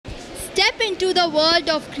Step into the world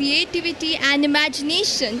of creativity and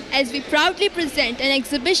imagination as we proudly present an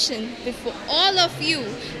exhibition before all of you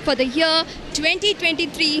for the year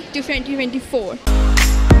 2023 to 2024.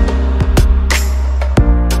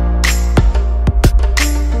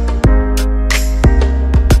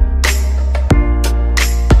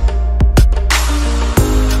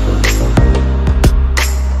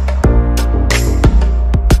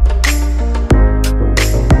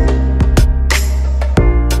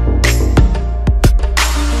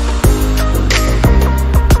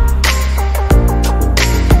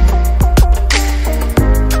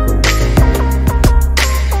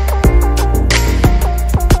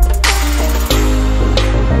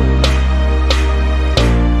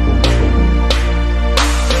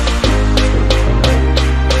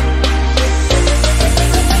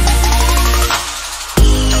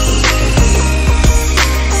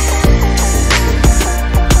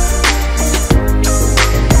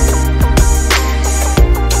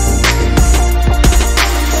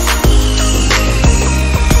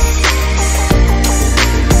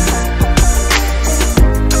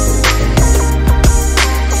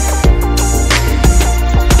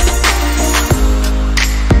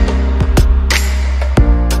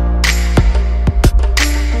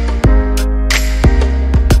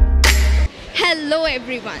 Hello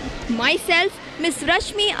everyone, myself Ms.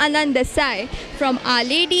 Rashmi Anand Desai from Our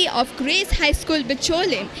Lady of Grace High School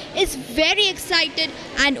Bicholim is very excited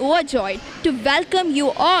and overjoyed to welcome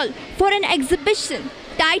you all for an exhibition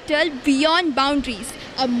titled Beyond Boundaries,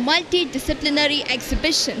 a multidisciplinary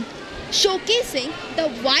exhibition showcasing the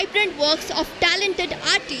vibrant works of talented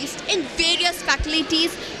artists in various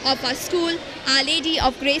faculties of our school, Our Lady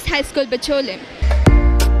of Grace High School Bicholim.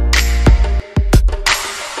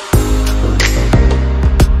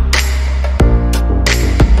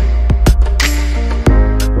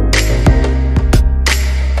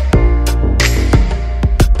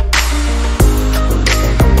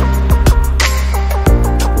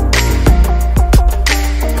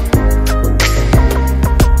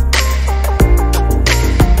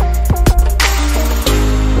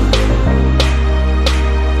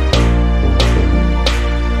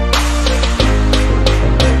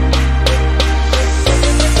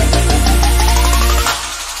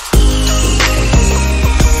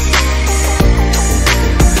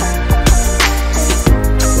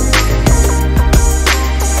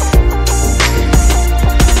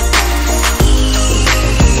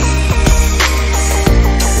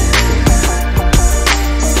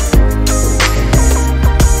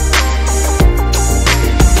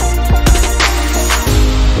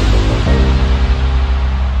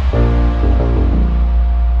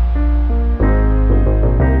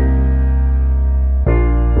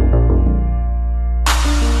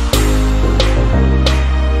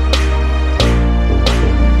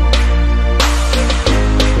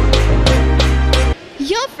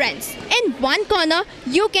 Friends, in one corner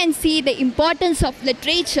you can see the importance of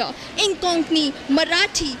literature in Konkani,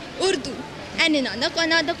 Marathi, Urdu, and in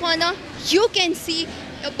another corner you can see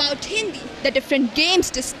about Hindi, the different games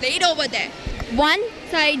displayed over there. One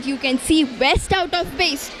side you can see West out of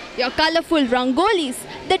base, your colorful rangolis,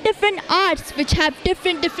 the different arts which have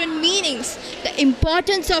different meanings, the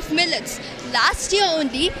importance of millets. Last year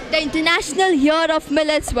only, the International Year of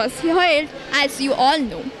Millets was held, as you all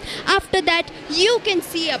know. After that, you can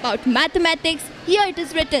see about mathematics. Here it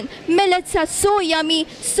is written, millets are so yummy,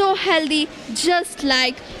 so healthy, just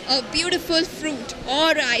like a beautiful fruit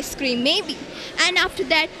or ice cream maybe. And after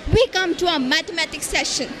that, we come to our mathematics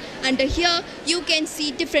session. Under here, you can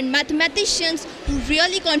see different mathematicians who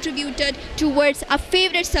really contributed towards our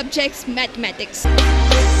favorite subjects, mathematics.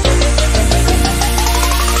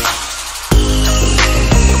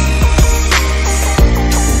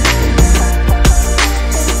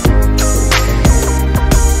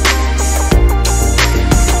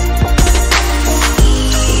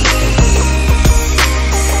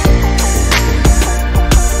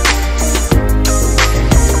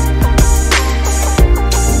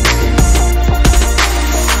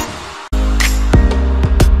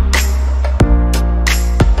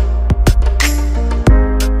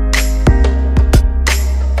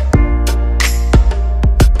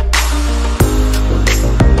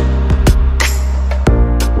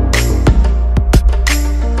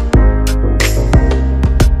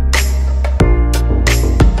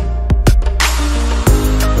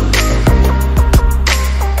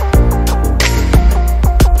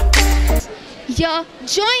 Here,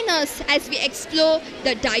 join us as we explore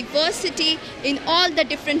the diversity in all the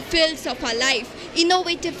different fields of our life,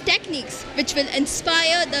 innovative techniques which will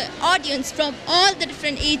inspire the audience from all the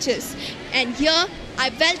different ages. And here I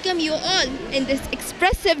welcome you all in this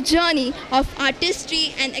expressive journey of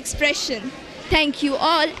artistry and expression. Thank you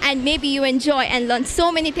all, and maybe you enjoy and learn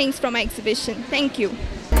so many things from my exhibition. Thank you.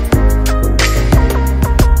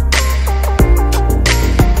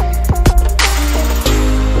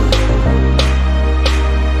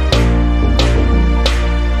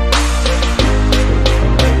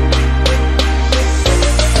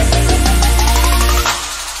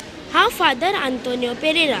 Father Antonio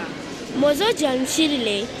Pereira. म्हजो जल्म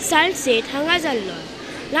शिरले सालसेट हांगा जाल्लो.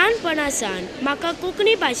 ल्हानपणासान म्हाका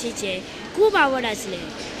कोंकणी भाशेचे खूब आवड आसले.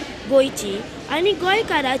 गोंयची आनी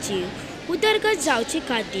गोंयकाराची उदरगत जावचे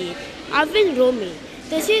खातीर हांवें रोमी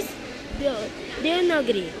तशेंच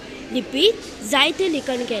देवनागरी लिपीत जायतें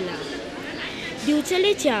लेखन केलां.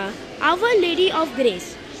 दिवचलेच्या आवर लेडी ऑफ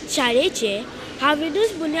ग्रेस शाळेचे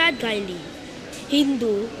हांवेनूच बुन्याद घाली.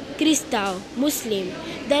 हिंदू, क्रिस्तांव, मुस्लीम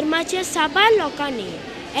धर्माच्या साबार लोकांनी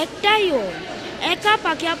एकठांय येवन एका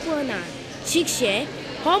पाक्यापणान शिक्षे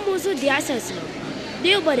हो म्हजो ध्यास आसलो.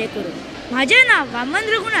 देव बरें करूं. म्हजें नांव वामन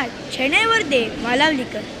रघुनाथ शेणे वर्दे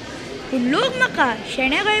वालावलीकर, पूण लोक म्हाका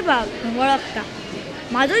शेणे गोंयबाब म्हूण वळखता.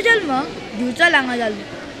 म्हाजो जल्म दिवचल हांगा जाल्लो.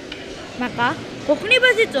 म्हाका कोंकणी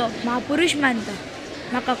भाशेचो महापुरुश मानता.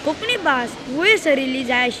 म्हाका कोंकणी भास वयर सरिल्ली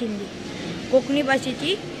जाय आशिल्ली. कोंकणी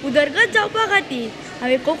भाशेची उदरगत जावपा खातीर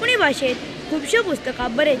हांवें कोंकणी भाशेंत खुबश्यो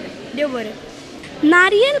पुस्तकां बरयता. देव बरें.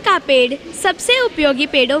 नारियल का पेड़ सबसे उपयोगी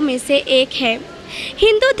पेड़ों में से एक है.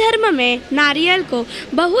 हिंदू धर्म में नारियल को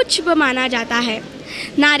बहुत शुभ माना जाता है.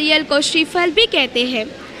 नारियल को श्रीफल भी कहते हैं.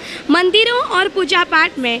 मंदिरों और पूजा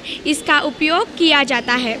पाठ में इसका उपयोग किया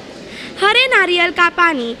जाता है. हरे नारियल का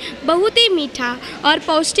पानी बहुत ही मीठा और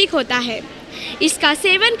पौष्टिक होता है. इसका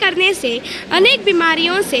सेवन करने से अनेक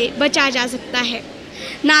बीमारियों से बचा जा सकता है.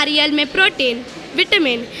 नारियल में protein,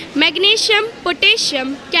 vitamin, magnesium,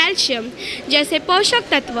 potassium, calcium जैसे पोषक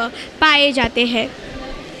तत्व पाए जाते हैं.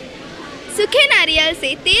 सूखे नारियल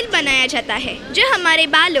से तेल बनाया जाता है जो हमारे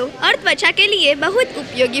बालों और त्वचा के लिए बहुत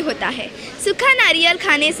उपयोगी होता है. सूखा नारियल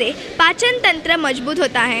खाने से पाचन तंत्र मजबूत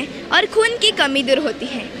होता है और खून की कमी दूर होती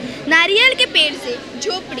है. नारियल के पेड़ से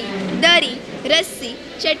झोपड़ी, दरी, रस्सी,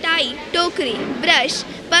 चटाई, टोकरी, ब्रश,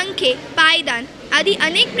 पंखे, पायदान आदि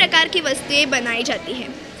अनेक प्रकार की वस्तुएं बनाई जाती हैं.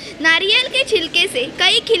 नारियल के छिलके से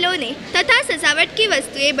कई खिलौने तथा सजावट की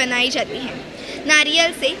वस्तुएं बनाई जाती हैं.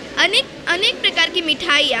 नारियल से अनेक प्रकार की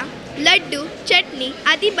मिठाइयाँ, लड्डू, चटनी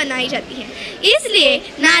आदि बनाई जाती हैं. इसलिए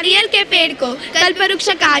नारियल के पेड़ को कल्पवृक्ष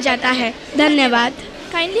कहा जाता है. धन्यवाद.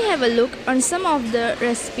 Kindly have a look on some of the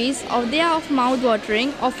recipes they are of mouth-watering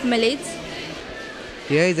of millets.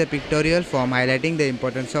 Here is a pictorial form highlighting the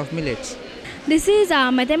importance of millets. This is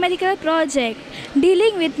our mathematical project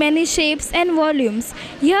dealing with many shapes and volumes.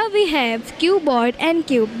 Here we have cuboid and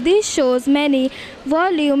cube. This shows many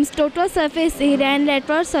volumes, total surface area and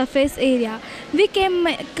lateral surface area. We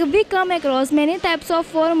come across many types of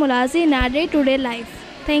formulas in our day-to-day life.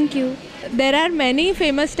 Thank you. There are many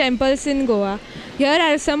famous temples in Goa. Here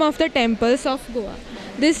are some of the temples of Goa.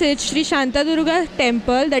 This is Sri Shantadurga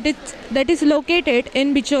temple that is located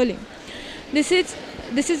in Bicholim. This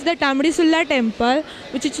is the Tamdisulla temple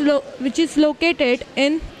which is located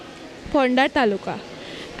in Fonda Taluka.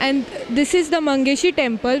 And this is the Mangeshi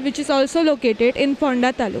temple which is also located in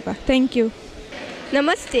Fonda Taluka. Thank you.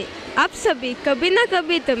 नमस्ते. आप सभी कभी ना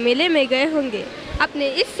कभी तो मेले में गए होंगे. आपने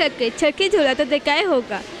इस सर के चरखी झूला तो देखा ही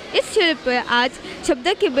होगा. इस शब्द पर आज शब्द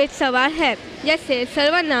के बीच सवाल है, जैसे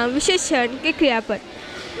सर्वनाम विशेषण के क्रियापद.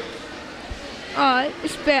 और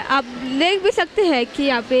इस पर आप देख भी सकते हैं कि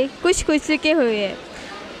यहाँ पे कुछ लिखे हुए हैं.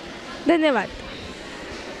 धन्यवाद.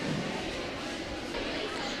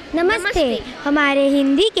 नमस्ते. हमारे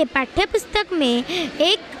हिंदी के पाठ्य पुस्तक में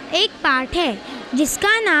एक पाठ है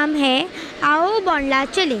जिसका नाम है आओ बोंडला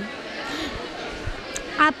चले.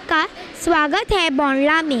 आपका स्वागत है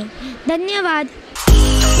बोंडला में. धन्यवाद.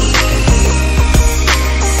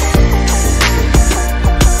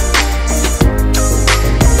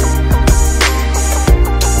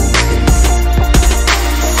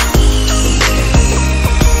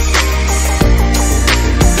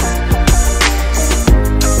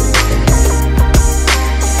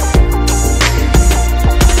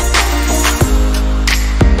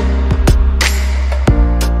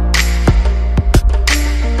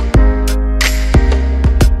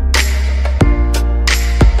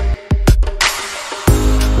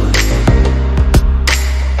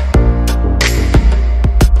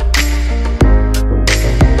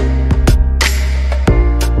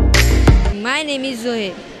 My name is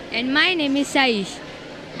Zohe. And my name is Saish.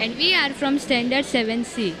 And we are from Standard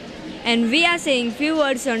 7C. And we are saying few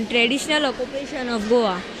words on traditional occupation of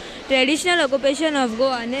Goa. traditional occupation of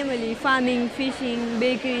Goa, namely farming, fishing,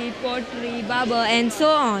 bakery, pottery, barber, and so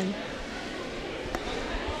on.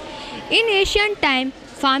 In ancient time,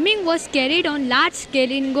 farming was carried on large scale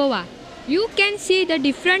in Goa. You can see the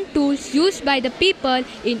different tools used by the people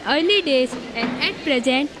in early days and at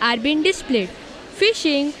present are being displayed.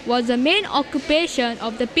 Fishing was the main occupation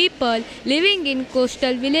of the people living in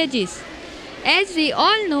coastal villages. As we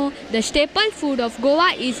all know, the staple food of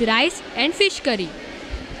Goa is rice and fish curry.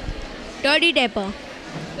 Toddy tapper.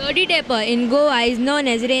 Toddy tapper in Goa is known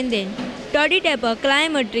as Renden. Toddy tapper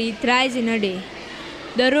climb a tree thrice in a day.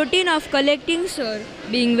 The routine of collecting sour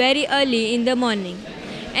being very early in the morning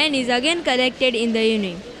and is again collected in the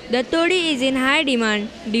evening. The toddy is in high demand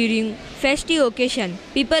during festive occasion.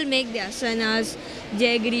 People make their sanas,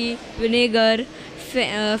 jaggery, vinegar,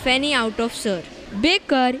 fanny out of sour.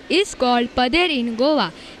 Baker is called Pader in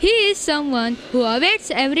Goa. He is someone who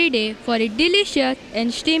awaits every day for a delicious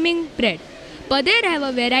and steaming bread. Pader have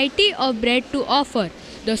a variety of bread to offer.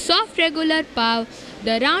 The soft regular pav,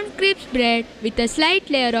 the round crisp bread with a slight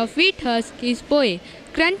layer of wheat husk is poe,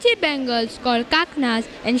 crunchy bangles called kaknas,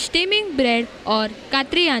 and steaming bread or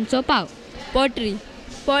katriyancho pav. Pottery.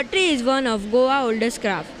 Pottery is one of Goa's oldest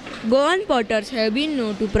craft. Goan potters have been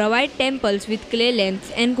known to provide temples with clay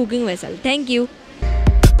lamps and cooking vessels. Thank you.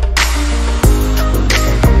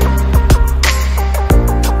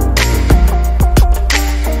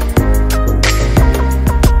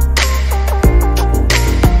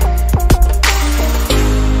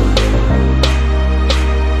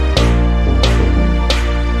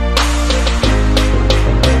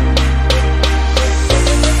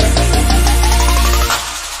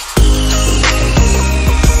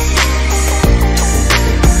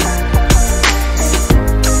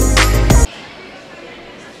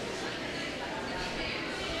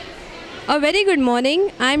 A very good morning.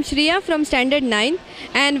 I am Shriya from Standard 9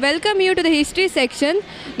 and welcome you to the history section,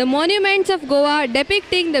 the monuments of Goa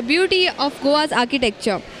depicting the beauty of Goa's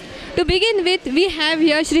architecture. To begin with, we have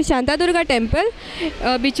here Sri Shantadurga Temple,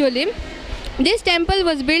 Bicholim. This temple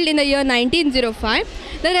was built in the year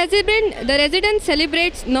 1905. The resident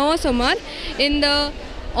celebrates Nava Samar in the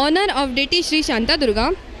honor of deity Sri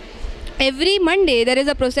Shantadurga. Every Monday there is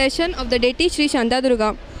a procession of the deity Sri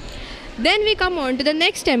Shantadurga. Then we come on to the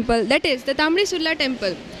next temple, that is the Tamdi Sulla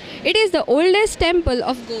temple. It is the oldest temple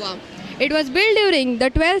of Goa. It was built during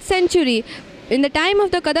the 12th century in the time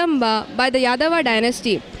of the Kadamba by the Yadava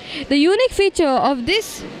dynasty. The unique feature of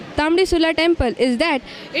this Tamdi Sulla temple is that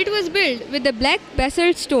it was built with the black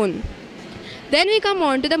basalt stone. Then we come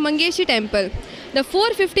on to the Mangeshi temple. The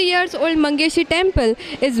 450 years old Mangeshi temple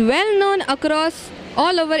is well known across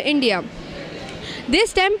all over India.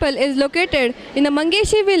 This temple is located in the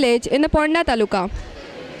Mangeshi village in the Ponda Taluka.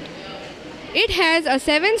 It has a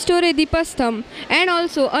 7-story Deepastham and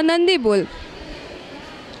also a Nandi bull.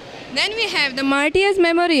 Then we have the Martyrs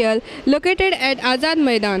Memorial located at Azad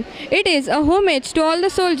Maidan. It is a homage to all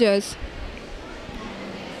the soldiers.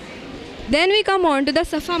 Then we come on to the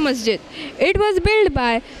Safa Masjid. It was built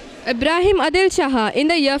by Ibrahim Adil Shah in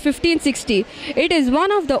the year 1560. It is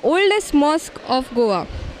one of the oldest mosques of Goa.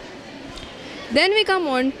 Then we come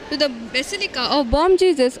on to the Basilica of Bom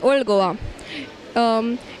Jesus, Old Goa.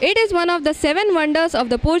 It is one of the 7 wonders of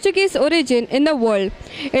the Portuguese origin in the world.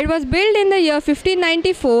 It was built in the year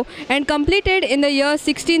 1594 and completed in the year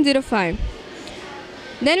 1605.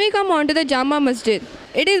 Then we come on to the Jama Masjid.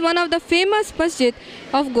 It is one of the famous masjid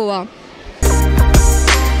of Goa.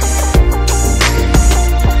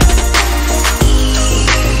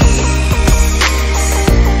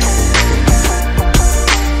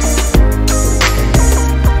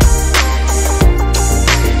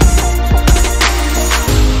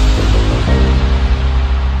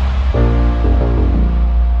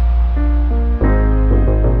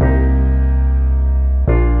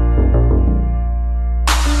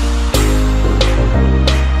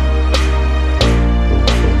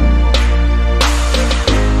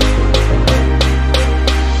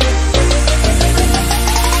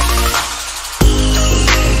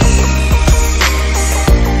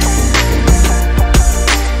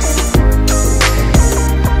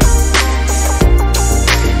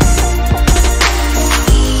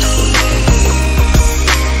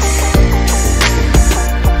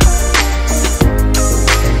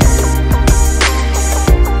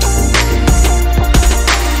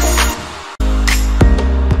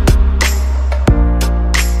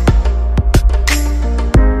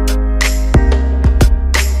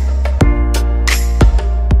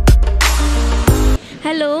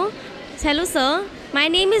 Hello sir, my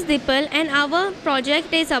name is Dipal and our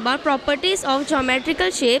project is about properties of geometrical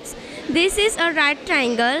shapes. This is a right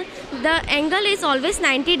triangle the angle is always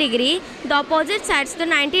 90 degree. The opposite sides to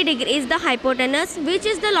 90 degree is the hypotenuse, which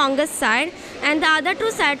is the longest side, and the other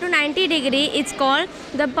two sides to 90 degree is called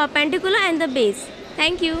the perpendicular and the base.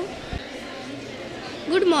 Thank you.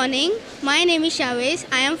 Good morning. My name is Chavez.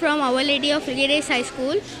 I am from Our Lady of Brigades High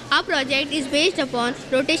School. Our project is based upon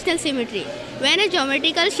rotational symmetry. When a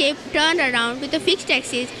geometrical shape turns around with a fixed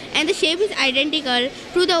axis and the shape is identical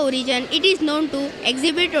to the origin, it is known to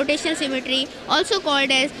exhibit rotational symmetry, also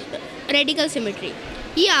called as radical symmetry.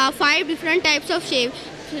 Here are 5 different types of shapes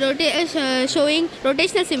showing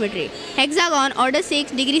rotational symmetry. Hexagon order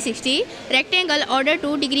 6 degree 60, rectangle order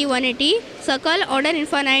 2 degree 180, circle order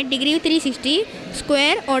infinite degree 360,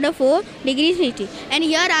 square order 4 degree 60. And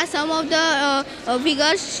here are some of the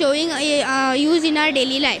figures showing used in our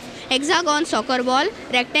daily life. Hexagon soccer ball,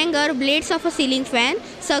 rectangle blades of a ceiling fan,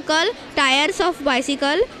 circle tires of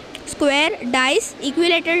bicycle, square dice,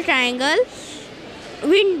 equilateral triangle,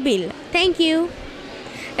 windmill. Thank you.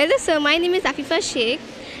 Hello sir, my name is Afifa Sheikh.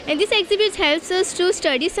 And this exhibit helps us to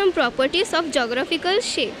study some properties of geometrical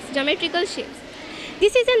shapes.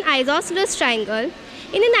 This is an isosceles triangle.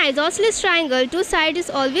 In an isosceles triangle, two sides is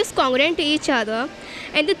always congruent to each other,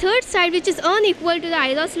 and the third side, which is unequal to the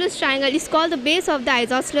isosceles triangle, is called the base of the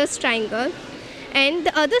isosceles triangle, and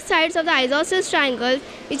the other sides of the isosceles triangle,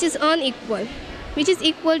 which is unequal, which is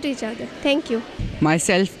equal to each other. Thank you.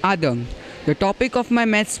 Myself, Adam. The topic of my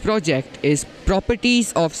maths project is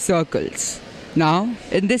properties of circles. Now,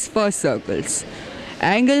 in this first circles,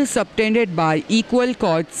 angles subtended by equal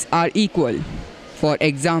chords are equal. For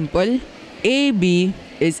example, AB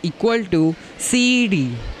is equal to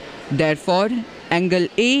CD. Therefore, angle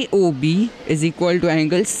AOB is equal to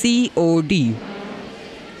angle COD.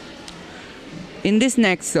 In this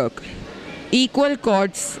next circle, equal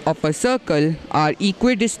chords of a circle are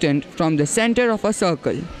equidistant from the center of a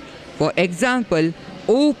circle. For example,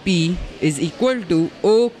 OP is equal to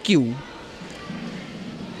OQ.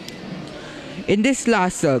 In this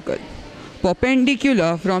last circle,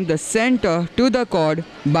 perpendicular from the center to the chord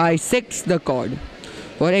bisects the chord.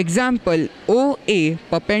 For example, OA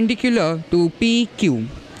perpendicular to PQ.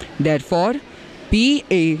 Therefore,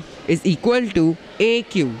 PA is equal to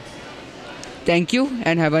AQ. Thank you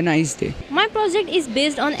and have a nice day. My project is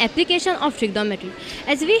based on application of trigonometry.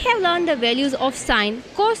 As we have learned the values of sine,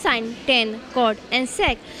 cosine, tan, cot and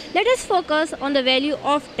sec, let us focus on the value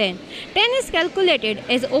of tan. Tan is calculated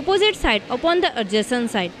as opposite side upon the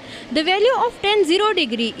adjacent side. The value of tan 0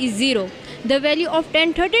 degree is 0. The value of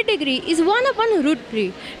tan 30 degree is 1 upon root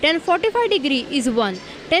 3. Tan 45 degree is 1.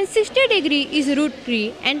 Tan 60 degree is root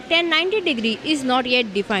 3 and tan 90 degree is not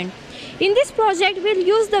yet defined. In this project, we will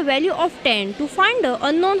use the value of tan to find the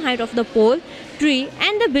unknown height of the pole, tree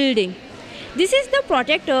and the building. This is the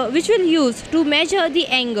protractor which we will use to measure the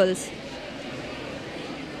angles.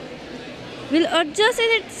 We will adjust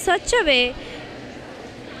it in such a way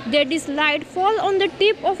that this light falls on the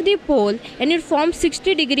tip of the pole and it forms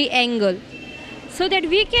 60 degree angle, so that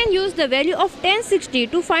we can use the value of tan 60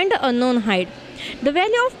 to find the unknown height. The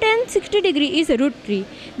value of tan 60 degree is root 3.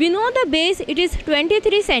 We know the base, it is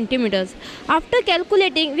 23 centimeters. After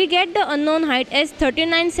calculating, we get the unknown height as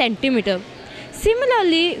 39 centimeters.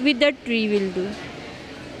 Similarly, with the tree we will do.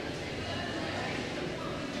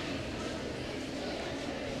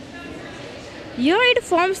 Here it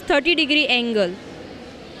forms 30 degree angle.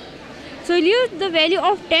 So we'll use the value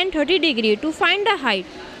of tan 30 degree to find the height.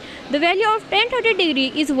 The value of tan 30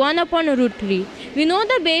 degree is 1 upon root 3. We know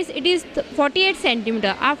the base, it is 48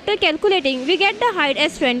 centimeter. After calculating, we get the height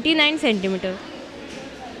as 29 centimeter.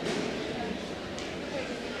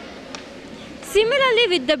 Similarly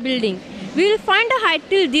with the building, we will find the height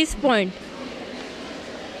till this point.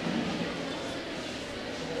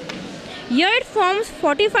 Here it forms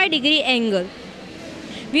 45 degree angle.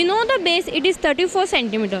 We know the base, it is 34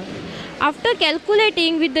 centimeter. After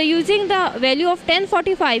calculating with the using the value of tan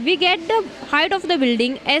 45, we get the height of the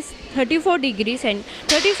building as 34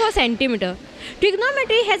 centimeter.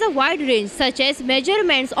 Trigonometry has a wide range, such as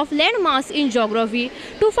measurements of land mass in geography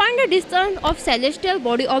to find the distance of celestial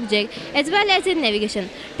body object as well as in navigation.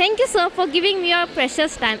 Thank you, sir, for giving me your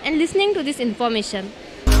precious time and listening to this information.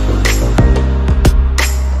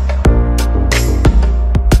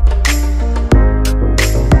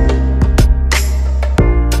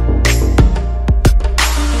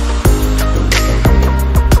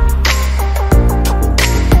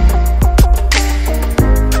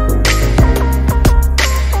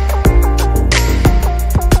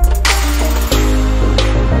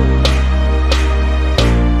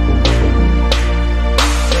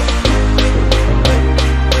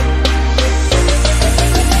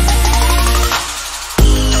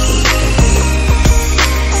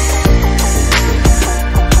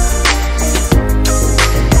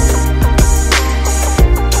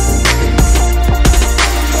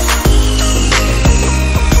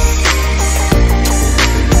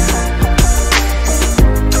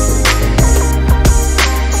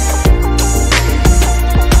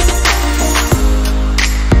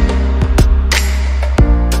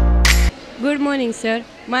 sir.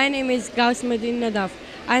 My name is Gausmadin Nadaf.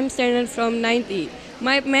 I am standard from 9th E.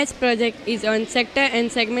 My maths project is on sector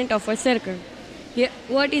and segment of a circle. Here,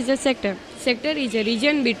 what is a sector? Sector is a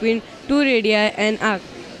region between two radii and arc.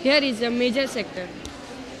 Here is a major sector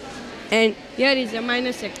and here is a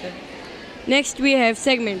minor sector. Next we have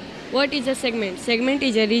segment. What is a segment? Segment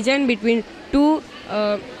is a region between two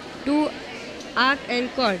arc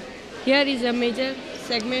and chord. Here is a major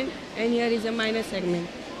segment and here is a minor segment.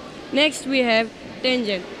 Next we have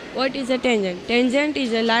tangent. What is a tangent? Tangent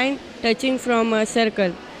is a line touching from a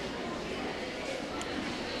circle.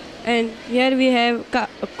 And here we have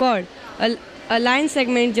a chord, a line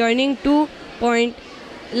segment joining two points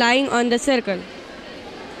lying on the circle.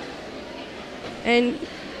 And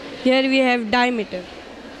here we have diameter.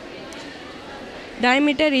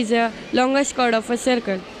 Diameter is a longest chord of a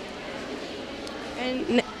circle.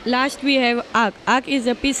 And last we have arc. Arc is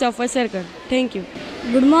a piece of a circle. Thank you.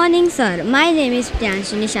 Good morning, sir. My name is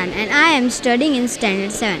Priyanshu Nishan and I am studying in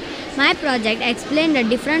Standard 7. My project explains the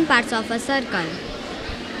different parts of a circle.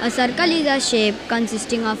 A circle is a shape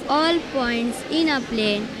consisting of all points in a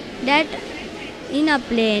plane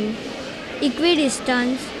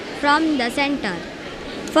equidistant from the center.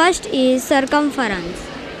 First is circumference.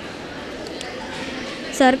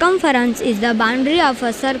 Circumference is the boundary of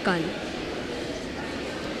a circle.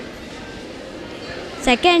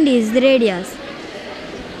 Second is radius.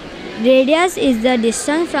 Radius is the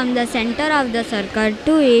distance from the center of the circle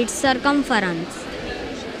to its circumference.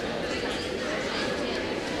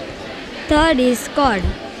 Third is chord.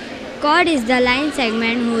 Chord is the line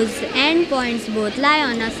segment whose end points both lie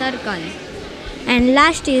on a circle. And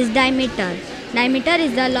last is diameter. Diameter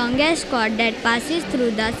is the longest chord that passes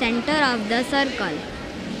through the center of the circle.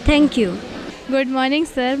 Thank you. Good morning,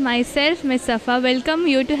 sir. Myself, Ms. Safa, welcome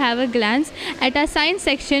you to have a glance at our science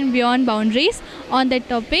section Beyond Boundaries on the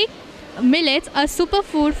topic Millets, a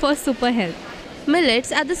superfood for super health.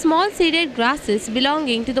 Millets are the small seeded grasses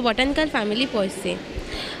belonging to the botanical family Poaceae.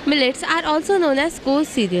 Millets are also known as coarse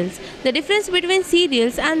cereals. The difference between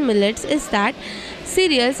cereals and millets is that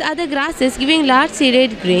cereals are the grasses giving large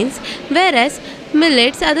seeded grains, whereas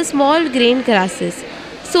millets are the small grained grasses.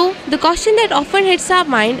 So, the question that often hits our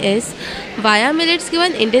mind is, why are millets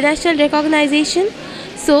given international recognition?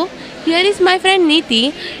 So, here is my friend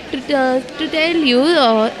Neeti to tell you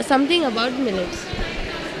something about millets.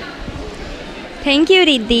 Thank you,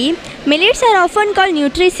 Riddhi. Millets are often called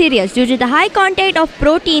nutri-cereals due to the high content of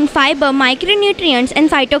protein, fiber, micronutrients and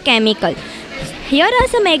phytochemicals. Here are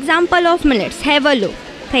some examples of millets. Have a look.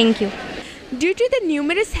 Thank you. Due to the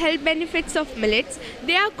numerous health benefits of millets,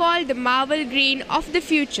 they are called the marvel grain of the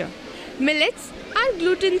future. Millets are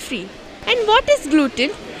gluten-free. And what is gluten?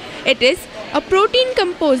 It is a protein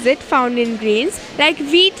composite found in grains like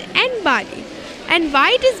wheat and barley. And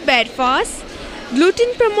why it is bad for us?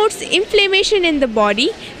 Gluten promotes inflammation in the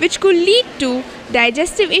body, which could lead to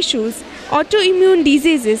digestive issues, autoimmune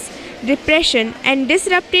diseases, depression, and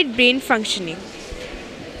disrupted brain functioning.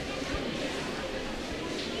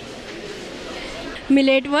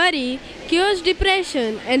 Millet wari cures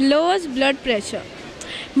depression and lowers blood pressure.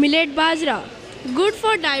 Millet bajra, good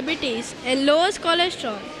for diabetes and lowers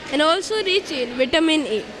cholesterol and also rich in vitamin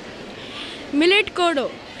A. Millet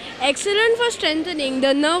kodo, excellent for strengthening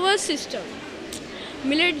the nervous system.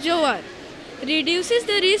 Millet jowar, reduces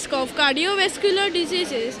the risk of cardiovascular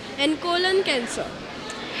diseases and colon cancer.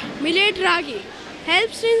 Millet ragi,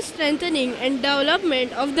 helps in strengthening and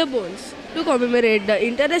development of the bones. To commemorate the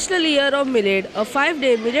International Year of Millet, a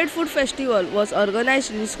 5-day millet food festival was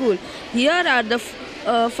organized in school. Here are the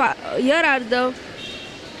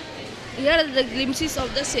glimpses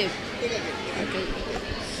of the same.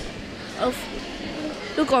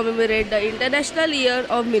 To commemorate the International Year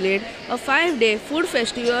of Millet, a 5-day food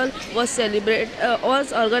festival was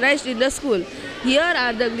organized in the school. Here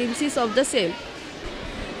are the glimpses of the same.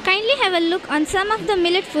 Kindly have a look on some of the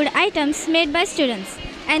millet food items made by students,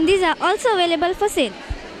 and these are also available for sale.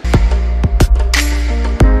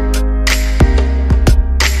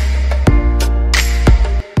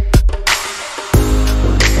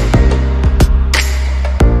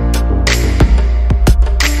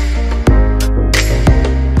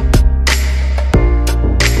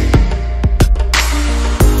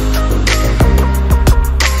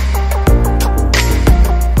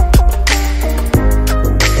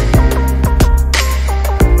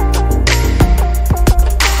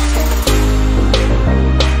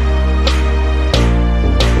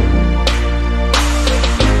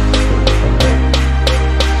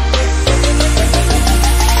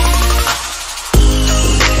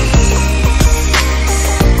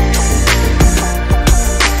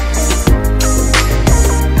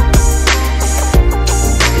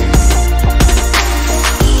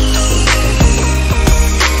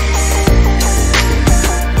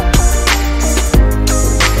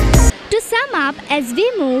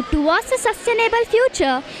 move towards a sustainable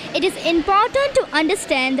future, it is important to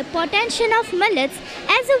understand the potential of millets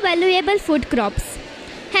as a valuable food crops.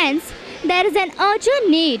 Hence, there is an urgent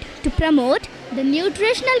need to promote the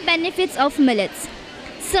nutritional benefits of millets.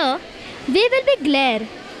 Sir, we will be glad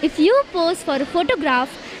if you pose for a photograph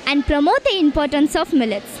and promote the importance of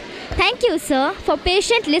millets. Thank you, sir, for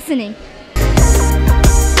patient listening.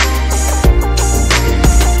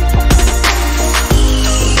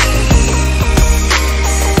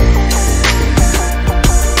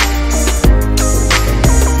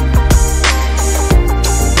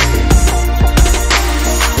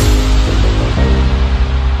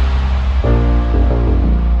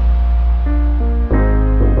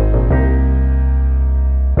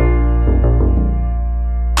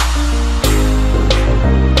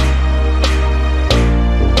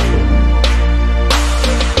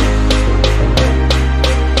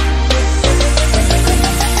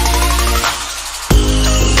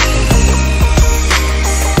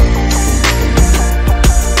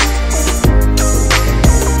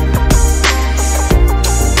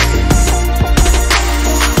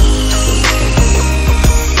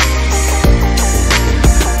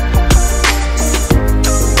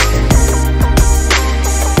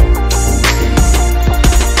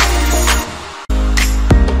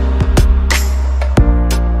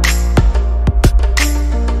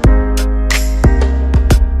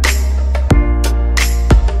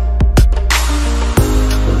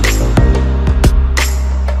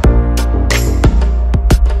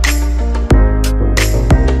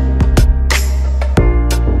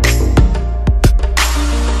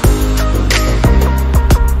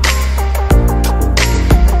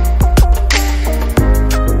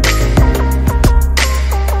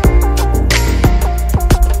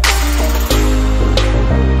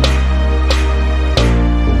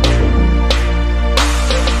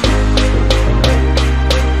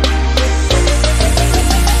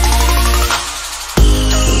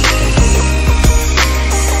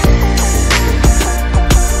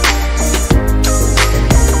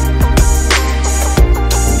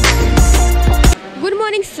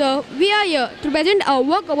 We are here to present our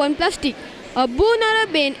work upon plastic, a boon or a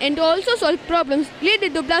bane, and to also solve problems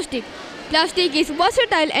related to plastic. Plastic is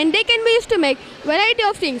versatile and they can be used to make variety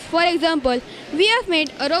of things. For example, we have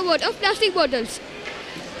made a robot of plastic bottles.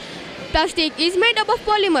 Plastic is made up of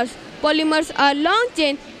polymers. Polymers are long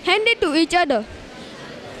chain handed to each other.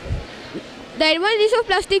 The advantages of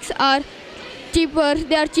plastics are cheaper,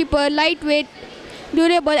 they are cheaper, lightweight,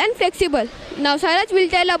 durable and flexible. Now Sairaj will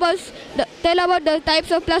tell about the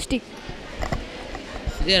types of plastic.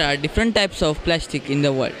 There are different types of plastic in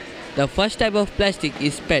the world. The first type of plastic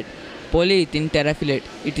is PET, polyethylene terephthalate.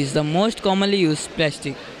 It is the most commonly used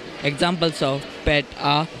plastic. Examples of PET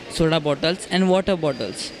are soda bottles and water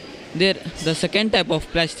bottles. The second type of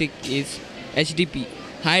plastic is HDP,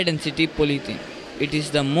 high density polyethylene. It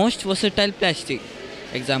is the most versatile plastic.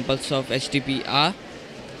 Examples of HDP are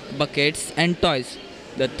buckets and toys.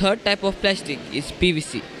 The third type of plastic is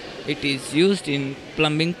PVC. It is used in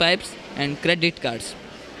plumbing pipes and credit cards.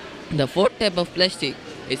 The fourth type of plastic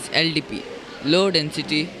is LDP, low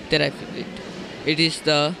density terephthalate. It is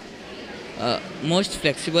the most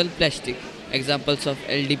flexible plastic. Examples of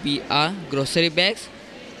LDP are grocery bags,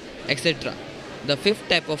 etc. The fifth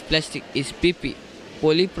type of plastic is PP,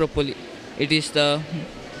 polypropylene. It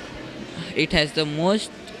has the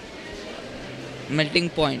most melting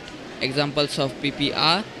point. Examples of PP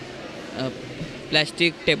are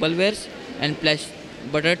plastic tablewares and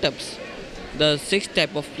butter tubs. The sixth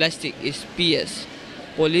type of plastic is PS,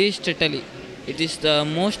 polystyrene. It is the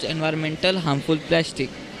most environmental harmful plastic.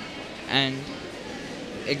 And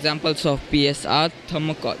examples of PS are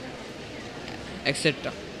thermocol,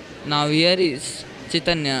 etc. Now here is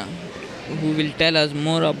Chaitanya, who will tell us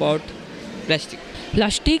more about plastic.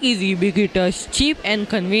 Plastic is ubiquitous, cheap and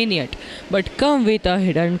convenient, but come with a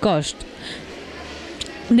hidden cost.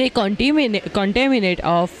 They contaminate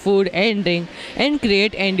our food and drink and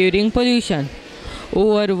create enduring pollution.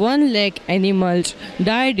 Over 1 lakh animals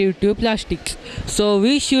die due to plastics, so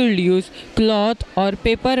we should use cloth or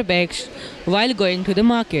paper bags while going to the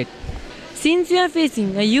market. Since we are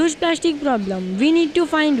facing a huge plastic problem, we need to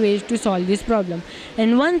find ways to solve this problem.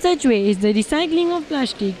 And one such way is the recycling of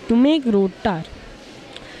plastic to make road tar.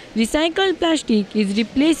 Recycled plastic is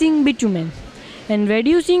replacing bitumen and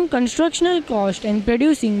reducing constructional cost and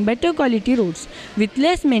producing better quality roads with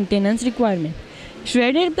less maintenance requirement.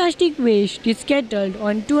 Shredded plastic waste is scattered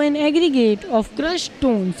onto an aggregate of crushed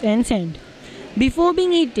stones and sand before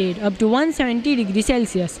being heated up to 170 degrees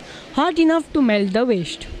Celsius, hot enough to melt the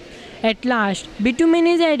waste. At last, bitumen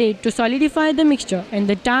is added to solidify the mixture and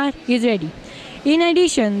the tar is ready. In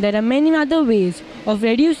addition, there are many other ways of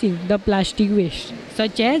reducing the plastic waste,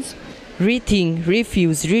 such as rethink,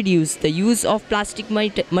 refuse, reduce the use of plastic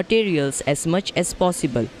materials as much as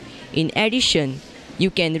possible. In addition, you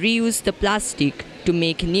can reuse the plastic to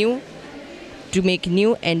make new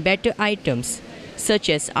and better items such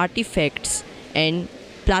as artifacts and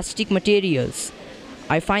plastic materials.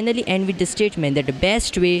 I finally end with the statement that the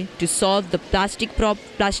best way to solve the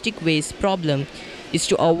plastic waste problem is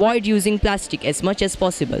to avoid using plastic as much as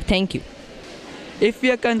possible. Thank you. If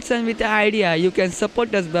you are concerned with the idea, you can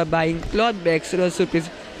support us by buying cloth bags rupees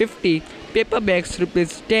 50, paper bags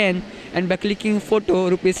rupees 10, and by clicking photo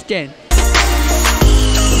rupees 10.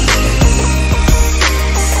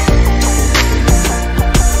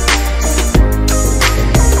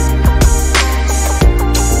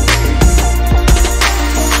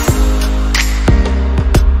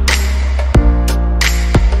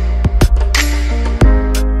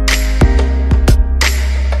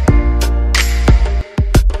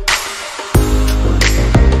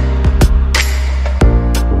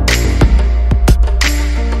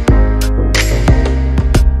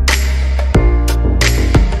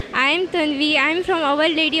 I'm from Our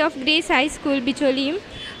Lady of Grace High School, Bicholim.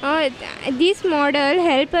 This model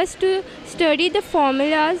helps us to study the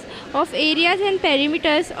formulas of areas and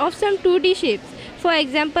perimeters of some 2D shapes. For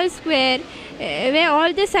example, square, where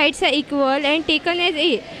all the sides are equal and taken as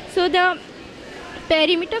A. So the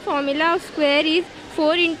perimeter formula of square is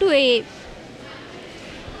 4 into A.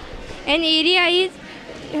 And area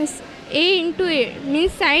is A into A,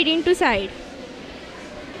 means side into side.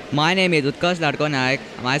 My name is Utkarsh Ladko Naik.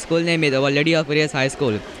 My school name is Our Lady of Grace High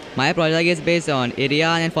School. My project is based on area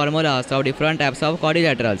and formulas of different types of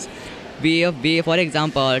quadrilaterals. For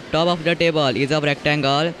example, top of the table is of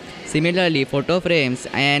rectangle. Similarly, photo frames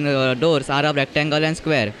and doors are of rectangle and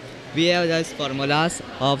square. We have these formulas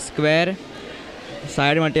of square,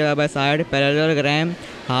 side multiplied by side, parallelogram,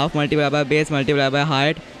 half multiplied by base multiplied by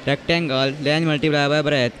height, rectangle, length multiplied by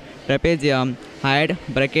breadth, trapezium, height,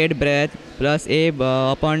 bracket, breadth, plus A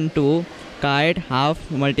upon 2, kite, half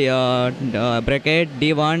bracket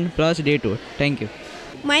D1 plus D2. Thank you.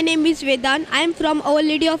 My name is Vedan. I am from Our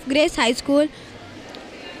Lady of Grace High School.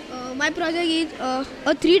 My project is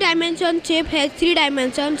a 3-dimension shape has 3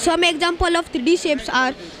 dimensions. Some example of 3D shapes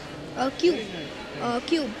are cube.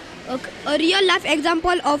 A real life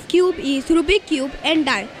example of cube is Rubik cube and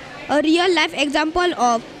die. A real life example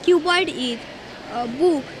of cuboid is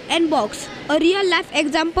book and box. A real life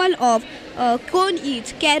example of cone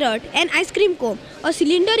is carrot and ice cream cone. A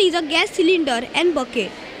cylinder is a gas cylinder and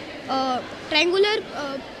bucket. Triangular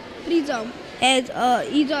prism is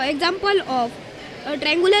an example of a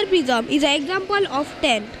triangular prism is an example of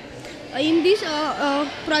tent. In this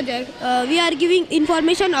project, we are giving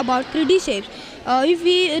information about 3D shapes. If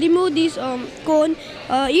we remove this cone,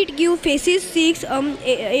 it gives faces 6,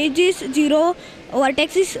 edges 0,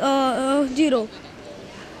 vertices 0.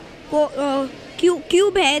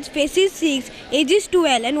 Cube has faces 6, edges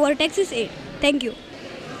 12 and vertices 8. Thank you.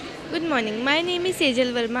 Good morning. My name is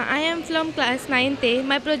Sejal Verma. I am from class 9th A.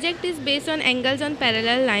 My project is based on angles on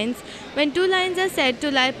parallel lines. When two lines are said to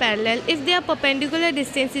lie parallel, if their perpendicular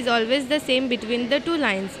distance is always the same between the two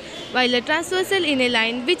lines, while a transversal in a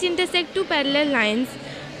line which intersect two parallel lines,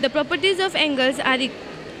 the properties of angles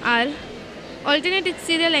are alternate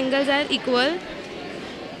exterior angles are equal,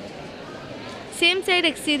 same side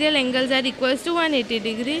exterior angles are equals to 180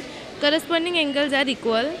 degree, corresponding angles are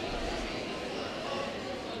equal,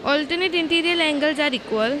 alternate interior angles are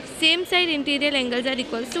equal, same side interior angles are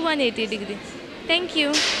equals to 180 degree. Thank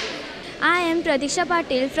you. I am Pratiksha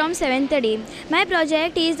Patil from 7th D. My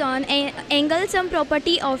project is on angle sum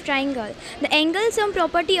property of triangle. The angle sum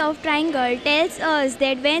property of triangle tells us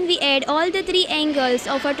that when we add all the 3 angles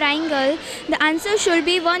of a triangle, the answer should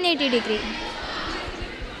be 180 degree.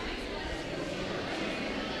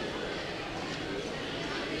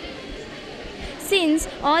 Since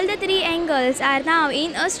all the 3 angles are now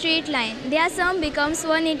in a straight line, their sum becomes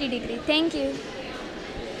 180 degree. Thank you.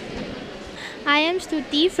 I am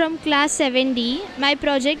Stuti from class 7D. My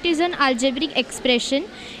project is on algebraic expression.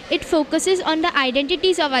 It focuses on the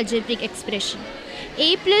identities of algebraic expression.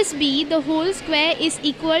 A plus b the whole square is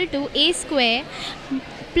equal to a square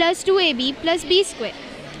plus 2ab plus b square.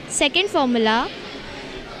 Second formula,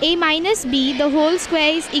 a minus b the whole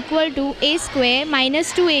square is equal to a square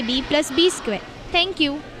minus 2ab plus b square. Thank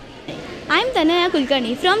you. I am Tanaya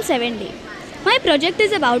Kulkarni from 7D. My project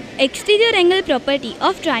is about exterior angle property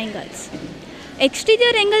of triangles.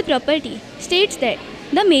 Exterior angle property states that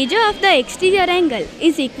the measure of the exterior angle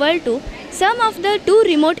is equal to sum of the 2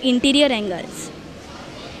 remote interior angles.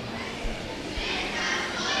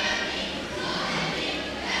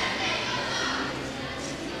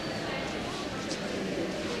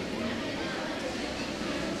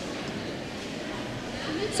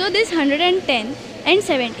 So this 110 and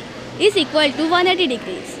 70 is equal to 180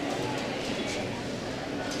 degrees.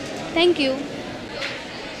 Thank you.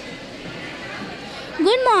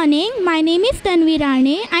 Good morning, my name is Tanvi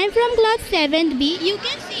Rane. I am from class 7th B. You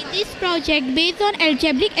can see this project based on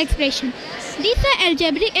algebraic expression. These are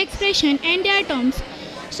algebraic expression and their terms.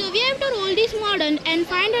 So we have to roll this model and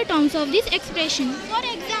find the terms of this expression. For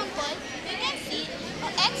example, you can see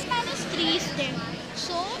x minus 3 is there.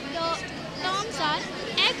 So the terms are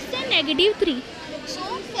x and negative 3. So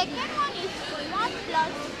second one is 1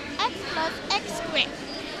 plus x square.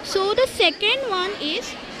 So the second one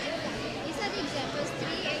is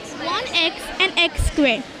 1x and x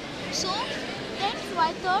square. So that's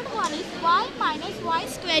why third one is y minus y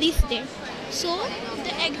square is there. So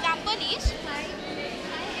the example is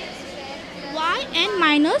y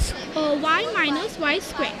minus y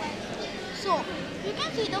square. So you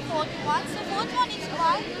can see the fourth one. So fourth one is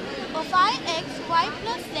 5x y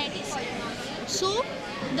plus z is there. So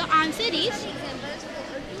the answer is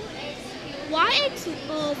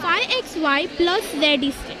 5xy plus z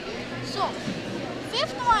is there. So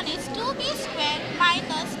fifth one is 2b square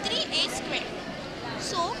minus 3a square.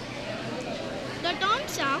 So the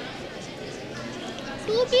terms are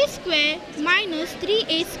 2b square minus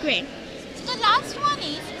 3a square. So the last one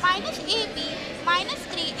is minus ab minus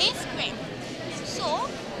 3a square. So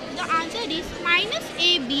the answer is minus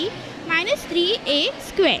ab minus 3a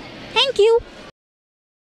square. Thank you.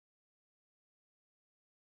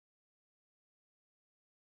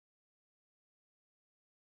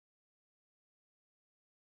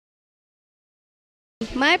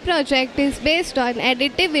 My project is based on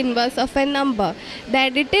additive inverse of a number. The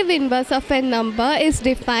additive inverse of a number is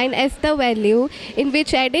defined as the value in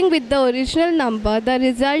which adding with the original number the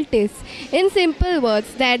result is. In simple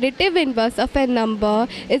words, the additive inverse of a number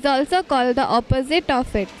is also called the opposite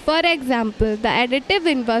of it. For example, the additive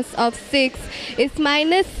inverse of 6 is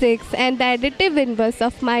minus 6 and the additive inverse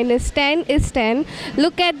of minus 10 is 10.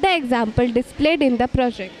 Look at the example displayed in the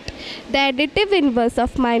project. The additive inverse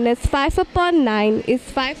of minus 5 upon 9 is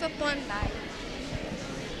 5 upon 9.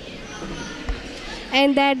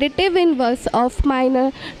 And the additive inverse of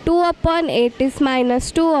minus 2 upon 8 is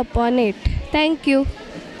minus 2 upon 8. Thank you.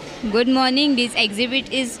 Good morning. This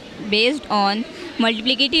exhibit is based on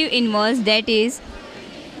multiplicative inverse, that is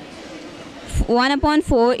 1 upon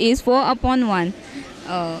 4 is 4 upon 1.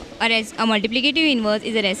 A multiplicative inverse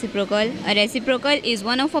is a reciprocal. A reciprocal is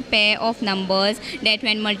one of a pair of numbers that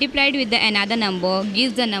when multiplied with another number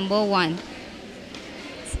gives the number 1.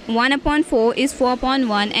 1 upon 4 is 4 upon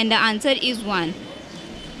 1 and the answer is 1.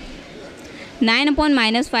 9 upon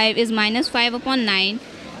minus 5 is minus 5 upon 9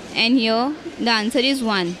 and here the answer is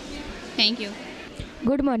 1. Thank you.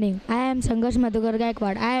 Good morning. I am Sanghas Madhukar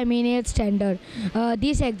Gaikwad. I am in 8th standard.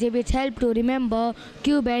 These exhibits help to remember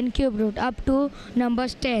cube and cube root up to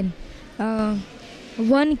numbers 10.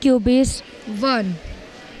 1 cube is 1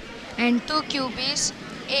 and 2 cube is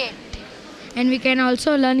 8. And we can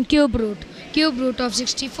also learn cube root. Cube root of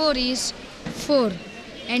 64 is 4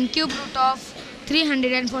 and cube root of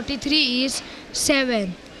 343 is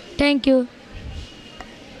 7. Thank you.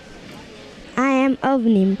 I am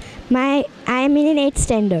Avnim. I am in 8th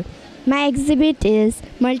standard. My exhibit is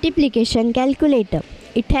multiplication calculator.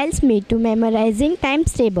 It helps me to memorizing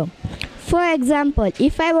times table. For example,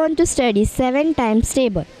 if I want to study 7 times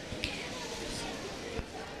table,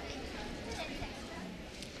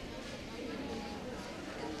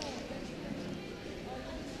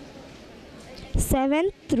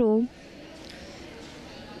 7th row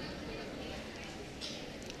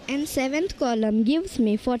and 7th column gives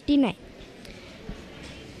me 49.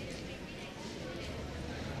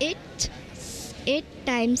 8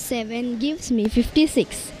 times 7 gives me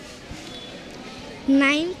 56.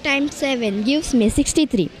 9 times 7 gives me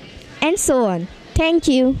 63. And so on. Thank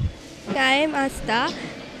you. I am Asta.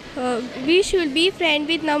 We should be friends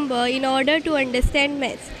with number in order to understand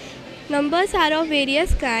maths. Numbers are of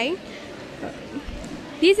various kinds.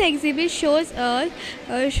 This exhibit shows us,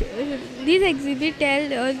 this exhibit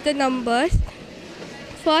tells us the numbers.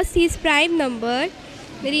 First is prime number,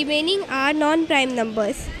 the remaining are non-prime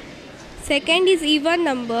numbers. Second is even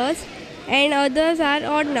numbers and others are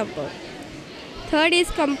odd numbers. Third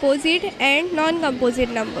is composite and non-composite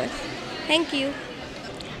numbers. Thank you.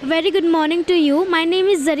 Very good morning to you. My name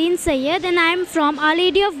is Zareen Sayyed and I am from Our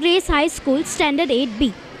Lady of Grace High School, Standard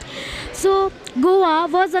 8B. So, Goa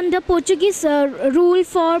was under Portuguese rule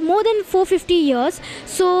for more than 450 years.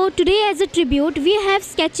 So, today as a tribute, we have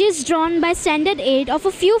sketches drawn by Standard 8 of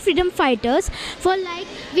a few freedom fighters. For like,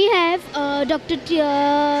 we have Dr.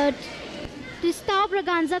 Trista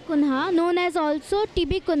Braganza Kunha, known as also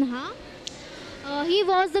TB Kunha. He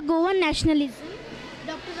was the Goan nationalism.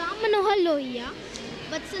 Dr. Ram Manohar Lohia,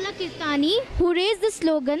 Vatsala Kirtani, who raised the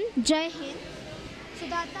slogan Jai Hind,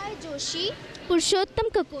 Sudhatai Joshi, Purushottam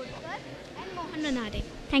Kakodkar, and Mohan Ranade.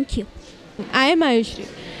 Thank you. I am Ayushri.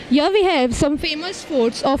 Here we have some famous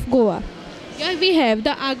forts of Goa. Here we have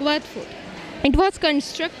the Agwat Fort. It was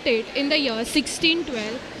constructed in the year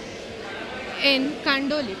 1612 in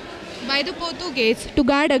Kandoli by the Portuguese to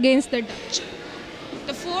guard against the Dutch.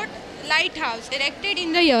 The fort lighthouse, erected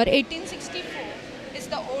in the year 1864, is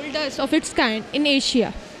the oldest of its kind in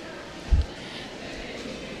Asia.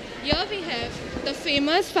 Here we have the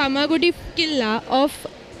famous Famagudi Killa of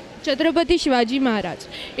Chhatrapati Shivaji Maharaj.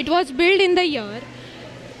 It was built in the year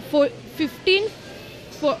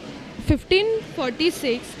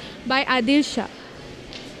 1546 by Adil Shah.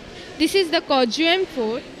 This is the Kojuem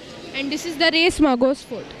Fort and this is the Res Magos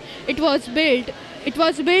Fort. It was built in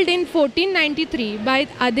 1493 by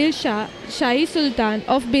Adil Shah, Shahi Sultan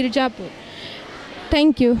of Birjapur.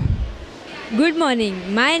 Thank you. Good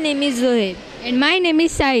morning. My name is Zohaib. And my name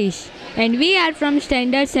is Saish. And we are from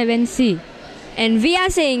Standard 7C. And we are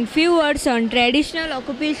saying few words on traditional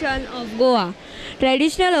occupation of Goa.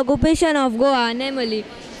 Traditional occupation of Goa, namely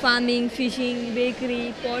farming, fishing,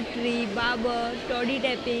 bakery, pottery, barber, toddy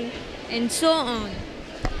tapping, and so on.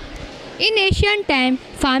 In ancient time,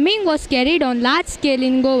 farming was carried on large scale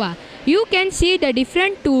in Goa. You can see the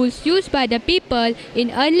different tools used by the people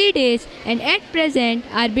in early days and at present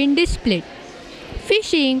are being displayed.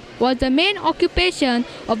 Fishing was the main occupation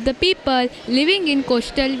of the people living in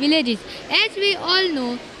coastal villages. As we all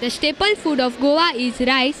know, the staple food of Goa is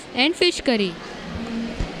rice and fish curry.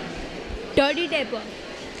 Toddy tapper.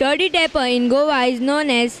 Toddy tapper in Goa is known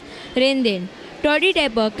as Rendin. Toddy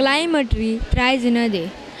tapper climb a tree thrice in a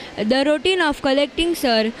day. The routine of collecting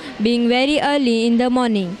sir being very early in the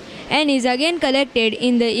morning and is again collected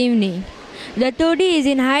in the evening. The toddy is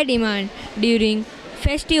in high demand during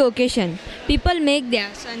festive occasion. People make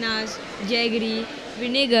their sanas, jaggery,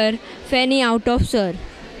 vinegar, feni out of sir.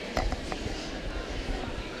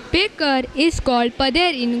 Baker is called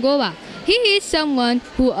Pader in Goa. He is someone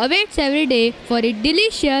who awaits every day for its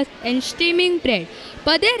delicious and steaming bread.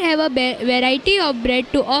 Pader have a variety of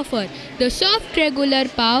bread to offer. The soft regular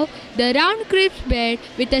pav, the round crisp bread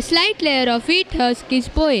with a slight layer of wheat husk is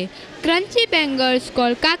poe. Crunchy bangers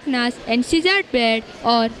called kaknas and scissored bread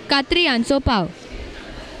or katri anso pav.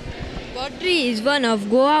 Pottery is one of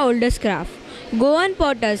Goa's oldest crafts. Goan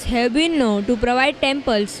potters have been known to provide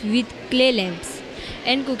temples with clay lamps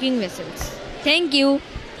and cooking vessels. Thank you.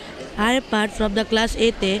 I am part from the class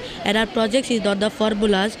 8A and our project is on the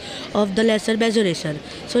formulas of the lesser measuration.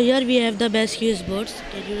 So here we have the best quiz boards.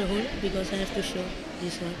 Can you hold? Because I have to show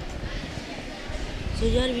this one. So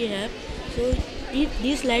here we have. So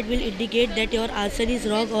this light will indicate that your answer is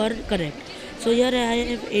wrong or correct. So here I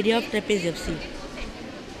have area of trapezium. See.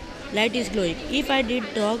 Light is glowing. If I did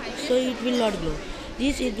wrong, so it will not glow.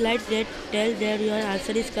 This is light that tells that your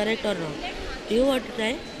answer is correct or wrong. Do you want to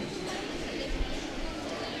try?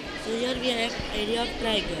 So here we have area of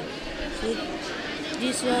triangle. So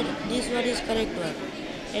this one is correct one.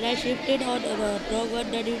 And I shifted on wrong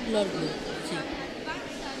one, that it will not glow. See.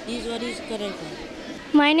 This one is correct one.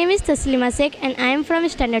 My name is Taslima Sheikh and I am from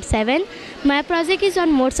Standard 7. My project is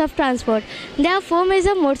on modes of transport. There are 4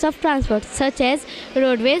 major modes of transport such as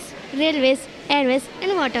roadways, railways, airways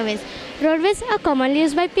and waterways. Roadways are commonly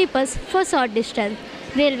used by people for short distance.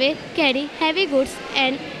 Railway carry heavy goods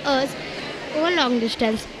and earth over long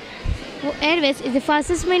distance. Airways is the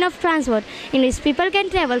fastest means of transport in which people can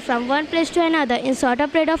travel from one place to another in shorter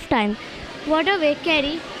period of time. Waterway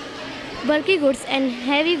carry bulky goods and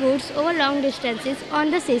heavy goods over long distances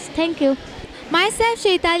on the seas. Thank you. Myself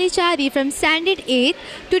Shaitali Chari from Standard 8.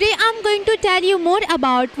 Today I am going to tell you more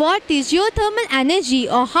about what is geothermal energy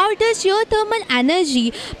or how does geothermal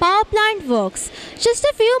energy power plant works. Just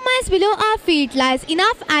a few miles below our feet lies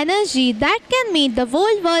enough energy that can meet the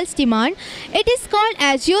whole world's demand. It is called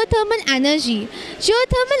as geothermal energy.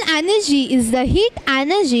 Geothermal energy is the heat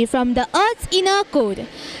energy from the Earth's inner core.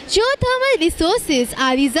 Geothermal resources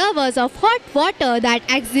are reservoirs of hot water that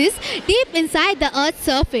exist deep inside the Earth's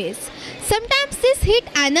surface. Sometimes this heat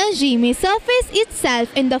energy may surface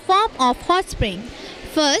itself in the form of hot spring.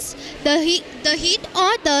 First, the heat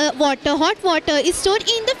or the hot water is stored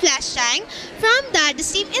in the flash tank. From that, the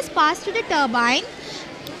steam is passed to the turbine.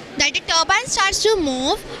 That the turbine starts to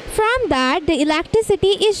move. From that, the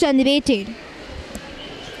electricity is generated.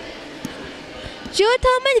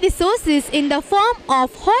 Geothermal resources in the form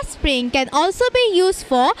of hot spring can also be used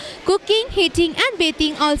for cooking, heating and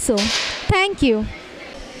bathing also. Thank you.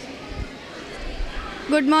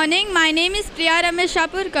 Good morning. My name is Priya Ramesh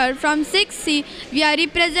Shapurkar from 6C. We are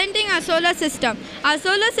representing our solar system. Our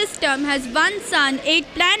solar system has one sun, 8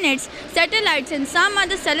 planets, satellites and some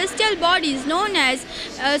other celestial bodies known as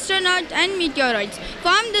astronauts and meteoroids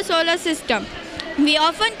form the solar system. We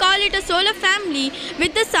often call it a solar family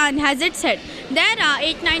with the sun as its head. There are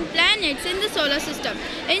 8-9 planets in the solar system.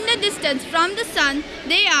 In the distance from the sun,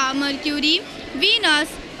 they are Mercury,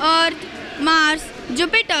 Venus, Earth, Mars,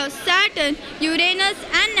 Jupiter, Saturn, Uranus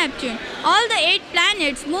and Neptune. All the 8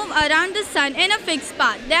 planets move around the sun in a fixed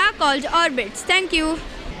path. They are called orbits. Thank you.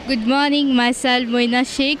 Good morning, myself Moina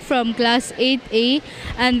Sheikh from class 8A,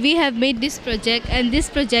 and we have made this project, and this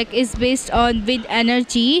project is based on wind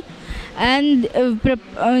energy, and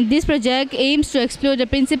this project aims to explore the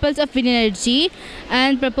principles of wind energy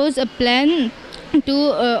and propose a plan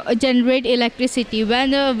to generate electricity.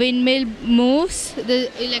 When the windmill moves,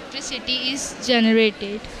 the electricity is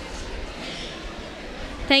generated.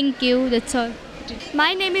 Thank you, that's all.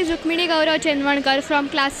 My name is Rukmini Gaurav Chenvankar from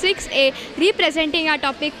class 6A, representing our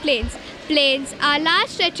topic plains. Plains are large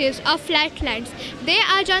stretches of flat lands. They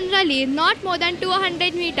are generally not more than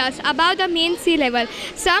 200 meters above the mean sea level.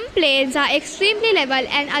 Some plains are extremely level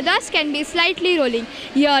and others can be slightly rolling.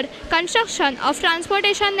 Here, construction of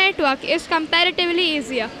transportation network is comparatively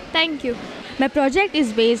easier. Thank you. My project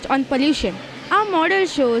is based on pollution. Our model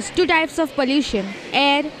shows 2 types of pollution,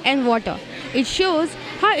 air and water. It shows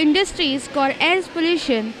how industries cause air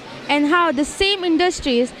pollution and how the same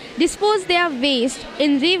industries dispose their waste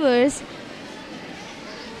in rivers,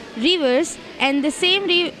 and the same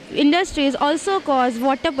industries also cause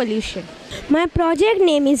water pollution. My project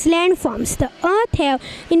name is Landforms. The earth have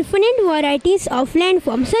infinite varieties of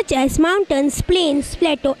landforms such as mountains, plains,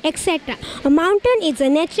 plateau, etc. A mountain is a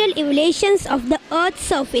natural evolution of the earth's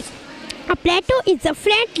surface. A plateau is a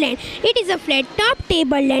flat land. It is a flat top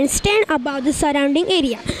tableland stand above the surrounding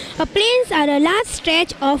area. A plains are a large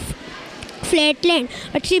stretch of flat land.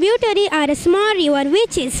 A tributary are a small river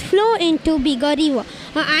which is flow into bigger river.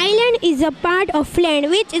 An island is a part of land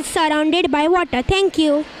which is surrounded by water. Thank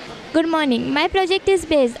you. Good morning. My project is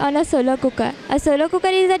based on a solar cooker. A solar cooker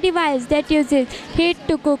is a device that uses heat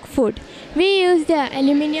to cook food. We use the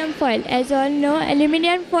aluminium foil. As all know,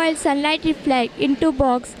 aluminium foil sunlight reflect into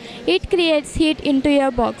box. It creates heat into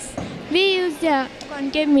your box. We use the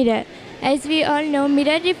concave mirror. As we all know,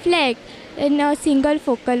 mirror reflect in a single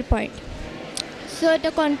focal point. So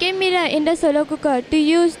the concave mirror in the solar cooker to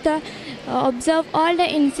use the observe all the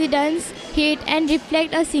incidence, heat and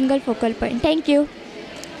reflect a single focal point. Thank you.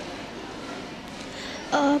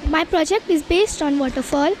 My project is based on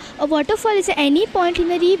waterfall. A waterfall is any point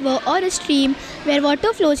in a river or a stream where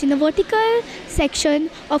water flows in a vertical section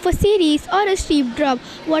of a series or a steep drop.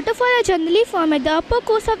 Waterfalls are generally formed at the upper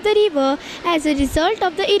course of the river as a result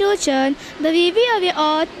of the erosion. The wavy away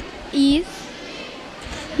earth is...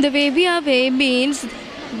 The wavy away means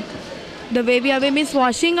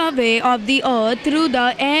washing away of the earth through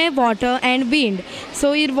the air, water and wind.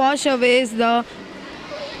 So it wash away the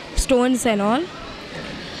stones and all.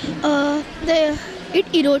 It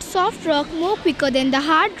erodes soft rock more quicker than the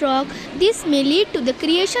hard rock. This may lead to the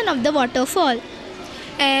creation of the waterfall.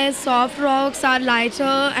 As soft rocks are lighter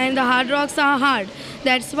and the hard rocks are hard.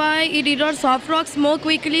 That's why it erodes soft rocks more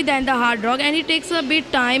quickly than the hard rock, and it takes a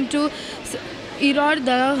bit time to erode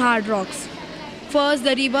the hard rocks. First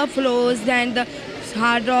the river flows, then the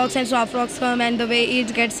hard rocks and soft rocks come, and the way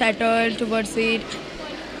it gets settled towards it,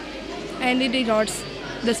 and it erodes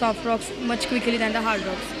the soft rocks much quickly than the hard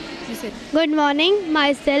rocks. Good morning,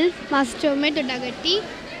 myself Master Dagati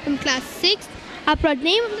from class 6. Our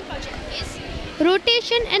name of the project is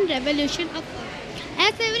Rotation and Revolution of Earth.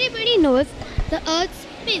 As everybody knows, the Earth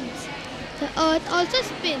spins. The Earth also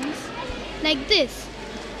spins like this.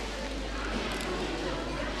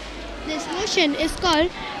 This motion is called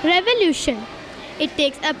revolution. It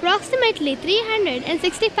takes approximately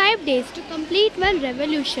 365 days to complete one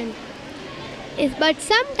revolution. But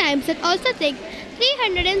sometimes it also takes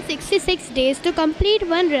 366 days to complete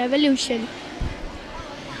one revolution.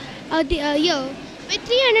 A year with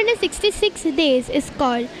 366 days is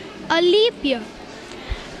called a leap year.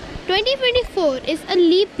 2024 is a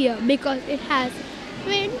leap year because it has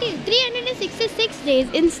 366 days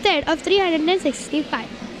instead of 365.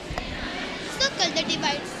 Circle that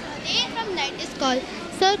divides day from night is called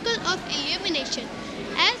circle of illumination.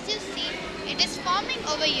 As you see, it is forming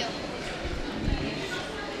over here.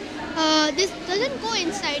 This doesn't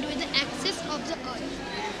coincide with the axis of the earth.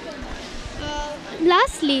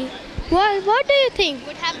 Lastly, what do you think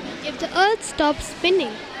would happen if the earth stopped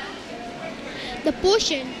spinning? The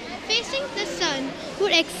portion facing the sun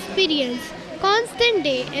would experience constant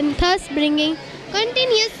day and thus bringing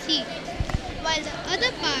continuous heat, while the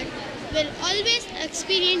other part will always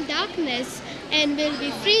experience darkness and will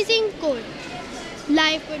be freezing cold.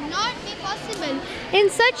 Life would not be possible in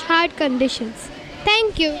such hard conditions.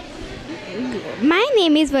 Thank you. My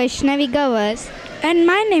name is Vaishnavi Gavas. And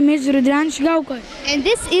my name is Rudransh Gaukar. And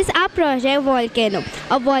this is our project Volcano.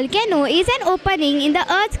 A volcano is an opening in the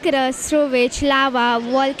earth's crust through which lava,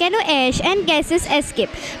 volcano ash and gases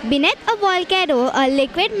escape. Beneath a volcano, a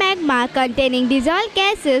liquid magma containing dissolved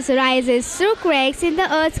gases rises through cracks in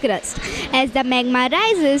the earth's crust. As the magma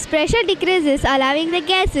rises, pressure decreases, allowing the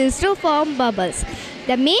gases to form bubbles.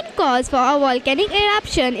 The main cause for a volcanic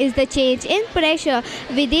eruption is the change in pressure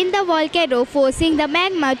within the volcano, forcing the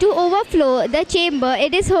magma to overflow the chamber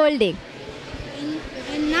it is holding.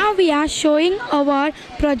 And now we are showing our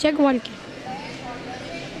project Volcano.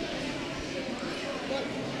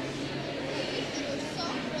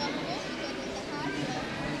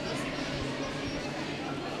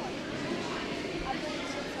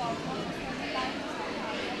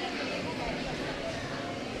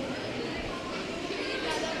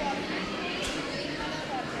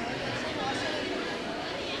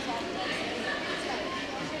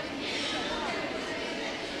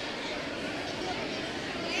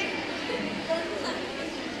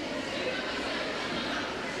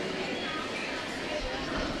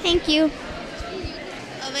 Thank you.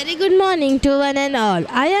 A very good morning to one and all.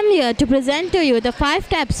 I am here to present to you the 5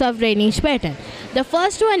 types of drainage pattern. The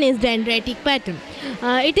first one is dendritic pattern.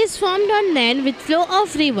 It is formed on land with flow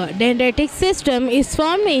of river. Dendritic system is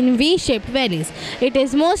formed in V-shaped valleys. It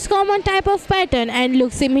is most common type of pattern and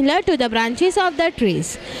looks similar to the branches of the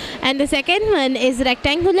trees. And the second one is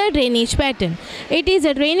rectangular drainage pattern. It is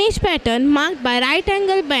a drainage pattern marked by right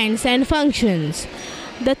angle bends and functions.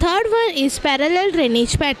 The third one is parallel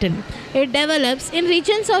drainage pattern. It develops in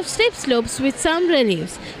regions of steep slopes with some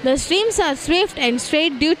reliefs. The streams are swift and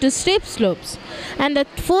straight due to steep slopes. And the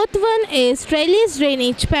fourth one is trellis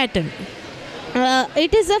drainage pattern.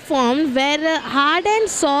 It is a form where hard and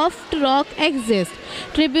soft rock exist.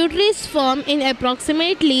 Tributaries form in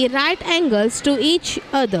approximately right angles to each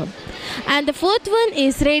other. And the fourth one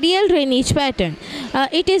is radial drainage pattern.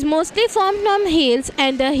 It is mostly formed on hills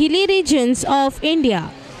and the hilly regions of India.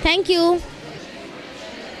 Thank you.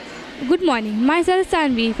 Good morning. Myself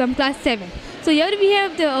Sanvi from class 7. So here we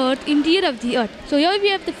have the earth, interior of the earth. So here we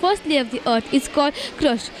have the first layer of the earth. It's called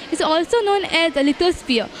crust. It's also known as the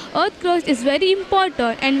lithosphere. Earth crust is very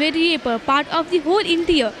important and variable part of the whole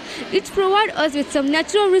interior. It provides us with some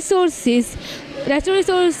natural resources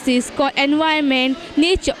called environment,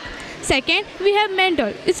 nature. Second, we have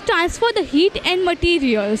mantle. It transfers the heat and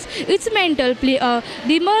materials. Its mantle play a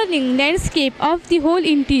demurring landscape of the whole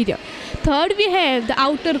interior. Third, we have the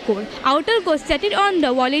outer core. Outer core settled on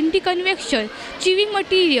the voluntary convection, chewing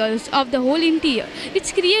materials of the whole interior.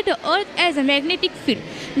 It creates the earth as a magnetic field.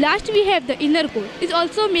 Last, we have the inner core. It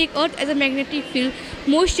also makes earth as a magnetic field,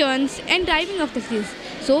 motions and driving of the fields.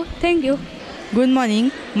 So, thank you. Good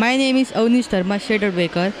morning. My name is Avnish Sharma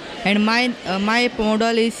Baker, and my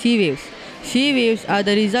model is sea waves. Sea waves are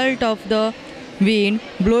the result of the wind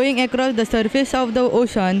blowing across the surface of the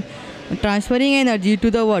ocean, transferring energy to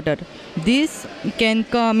the water. This can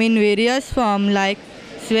come in various forms like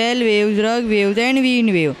swell waves, rug waves, and wind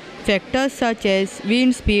wave. Factors such as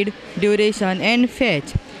wind speed, duration, and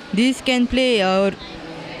fetch. This can play a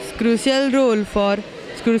crucial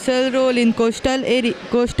role in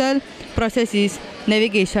coastal processes,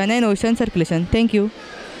 navigation, and ocean circulation. Thank you.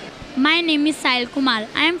 My name is Sahil Kumar.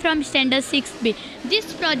 I am from Standard 6B.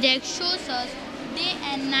 This project shows us day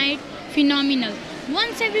and night phenomenon.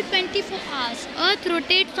 Once every 24 hours, Earth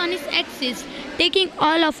rotates on its axis, taking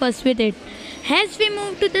all of us with it. As we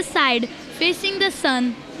move to the side facing the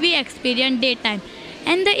sun, we experience daytime,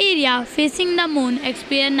 and the area facing the moon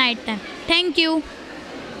experience nighttime. Thank you.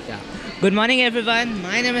 Good morning everyone,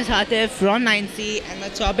 my name is Hatif from 9C and my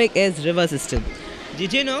topic is river system.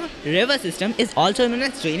 Did you know river system is also known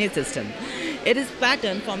as drainage system? It is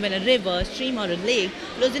pattern formed when a river, stream or a lake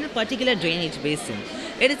flows in a particular drainage basin.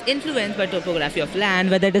 It is influenced by topography of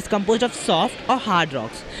land, whether it is composed of soft or hard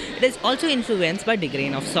rocks. It is also influenced by the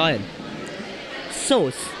grain of soil.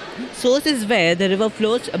 Source is where the river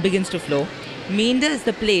begins to flow. Meander is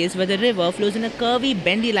the place where the river flows in a curvy,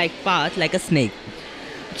 bendy-like path like a snake.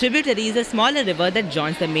 Tributary is a smaller river that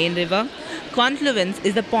joins the main river. Confluence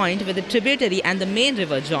is the point where the tributary and the main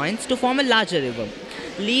river joins to form a larger river.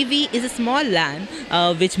 Levee is a small land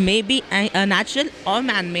which may be a natural or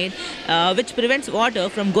man-made which prevents water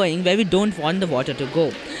from going where we don't want the water to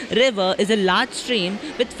go. River is a large stream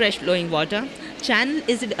with fresh flowing water. channel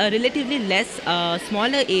is a relatively less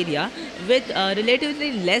smaller area with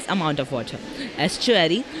relatively less amount of water.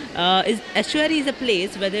 Estuary is a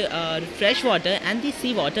place where the fresh water and the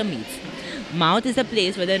sea water meets. Mouth is a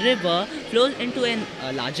place where the river flows into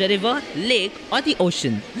a larger river, lake or the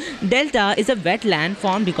ocean. Delta is a wetland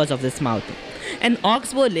formed because of this mouth. And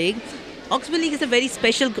Oxbow Lake is a very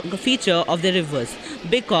special feature of the rivers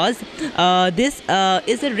because this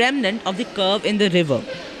is a remnant of the curve in the river.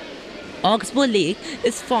 Oxbow Lake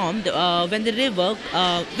is formed when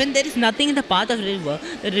there is nothing in the path of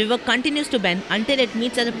the river continues to bend until it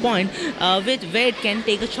meets at a point where it can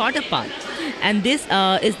take a shorter path. And this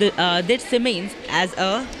remains as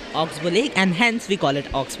a Oxbow Lake, and hence we call it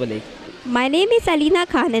Oxbow Lake. My name is Alina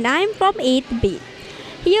Khan and I am from 8th B.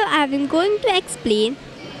 Here I am going to explain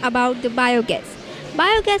about the biogas.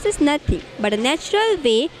 Biogas is nothing but a natural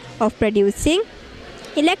way of producing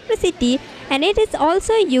electricity, and it is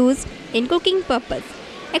also used in cooking purpose.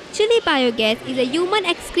 Actually, biogas is a human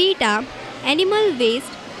excreta, animal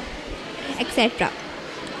waste, etc.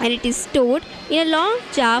 and it is stored in a long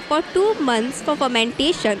jar for 2 months for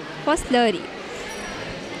fermentation for slurry.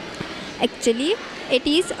 Actually, it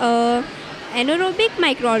is a anaerobic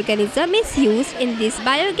microorganism is used in this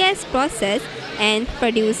biogas process and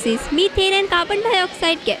produces methane and carbon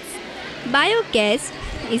dioxide gas. Biogas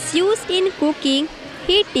is used in cooking,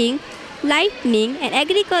 heating, lighting and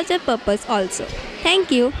agriculture purpose also.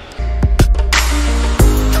 Thank you.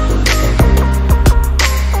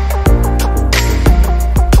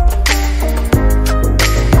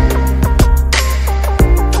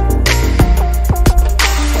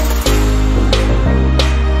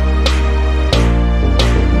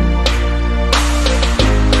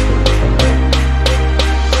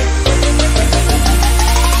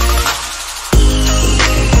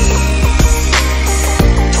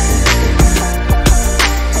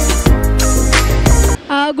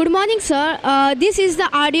 Good morning, sir. This is the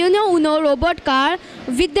Arduino Uno robot car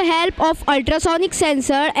with the help of ultrasonic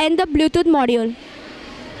sensor and the Bluetooth module.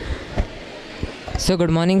 So good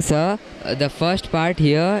morning, sir. The first part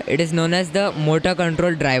here, it is known as the motor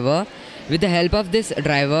control driver. With the help of this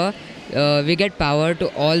driver, we get power to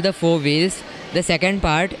all the 4 wheels. The second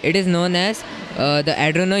part, it is known as the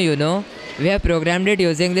Arduino Uno. We have programmed it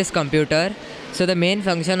using this computer. So the main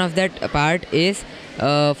function of that part is,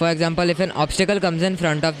 for example, if an obstacle comes in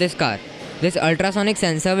front of this car, this ultrasonic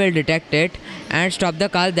sensor will detect it and stop the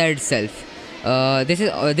car there itself.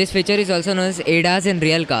 This feature is also known as ADAS in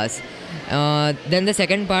real cars. Then the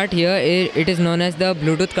second part here, it is known as the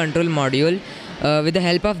Bluetooth control module. With the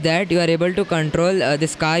help of that, you are able to control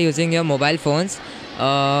this car using your mobile phones.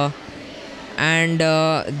 And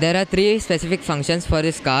there are 3 specific functions for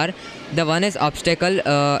this car. The one is obstacle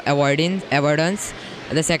avoidance.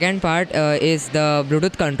 The second part is the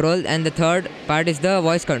Bluetooth control, and the third part is the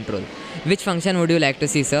voice control. Which function would you like to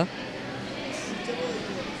see, sir?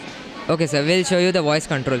 Okay, sir, we'll show you the voice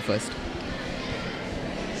control first.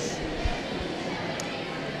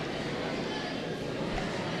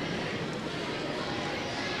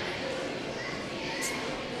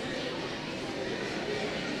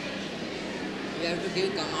 We have to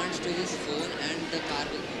give commands to this phone and the car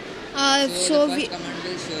will come. So the first command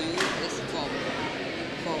will show you is forward.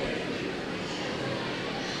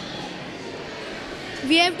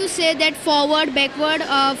 We have to say that forward, backward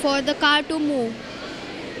for the car to move.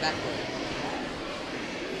 Backward.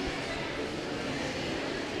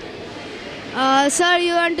 Sir,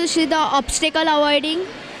 you want to see the obstacle avoiding?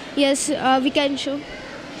 Yes, we can show.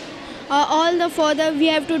 All the further we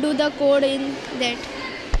have to do the code in that.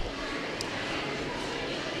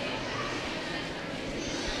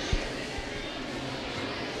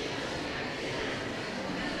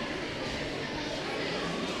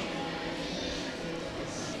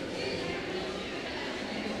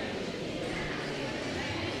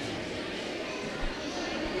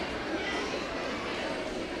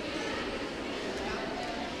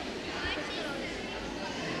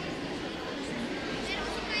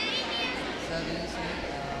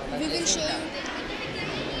 We will show you.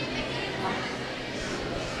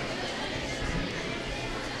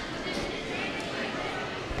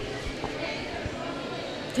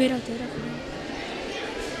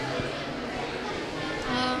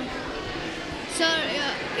 Sir,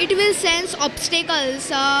 it will sense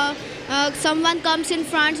obstacles. Someone comes in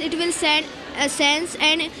front, it will sense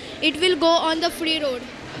and it will go on the free road.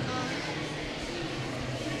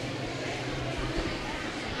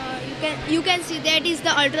 You can see that is the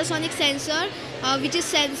ultrasonic sensor which is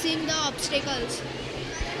sensing the obstacles.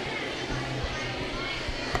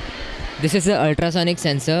 This is the ultrasonic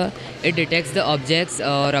sensor. It detects the objects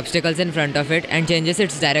or obstacles in front of it and changes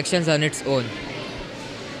its directions on its own.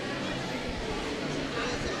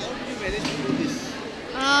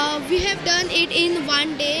 We have done it in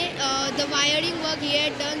one day. The wiring work he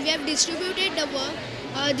had done. We have distributed the work.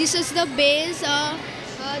 This is the base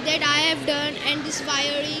that I have done, and this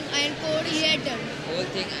wiring and code he had done. Whole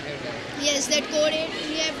thing I have done. Yes, that code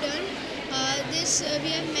we have done. This we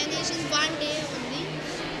have managed in one day only.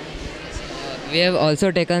 We have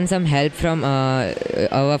also taken some help from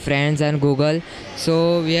our friends and Google.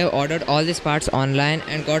 So we have ordered all these parts online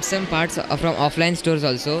and got some parts from offline stores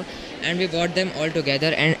also, and we bought them all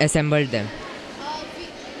together and assembled them.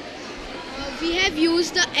 We have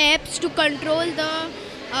used the apps to control the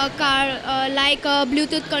car, like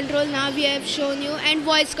Bluetooth control. Now we have shown you, and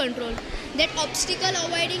voice control. That obstacle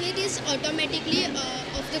avoiding it is automatically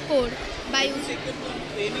of the code by using.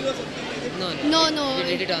 No. We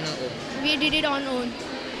did it on our own. We did it on own.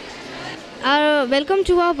 Welcome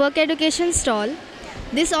to our work education stall.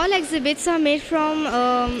 These all exhibits are made from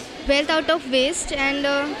wealth out of waste and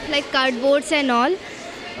like cardboards and all.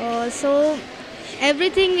 So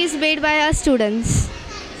everything is made by our students.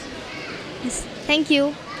 Yes. Thank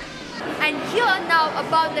you. And here now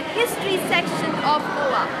about the history section of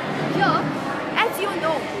Goa. Here, as you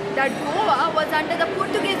know, that Goa was under the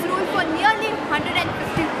Portuguese rule for nearly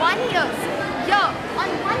 151 years. Here, on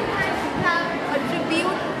one hand, we have a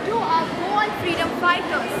tribute to our Goan freedom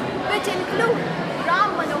fighters, which include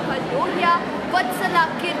Ram Manohar Lohia, Vatsala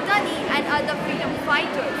Kirtani and other freedom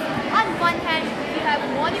fighters. On one hand, we have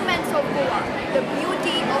monuments of Goa, the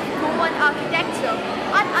beauty of Goan architecture.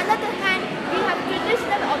 On another hand, we have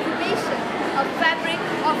traditional occupation, a fabric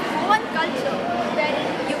of Goan culture, wherein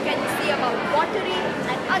you can see about pottery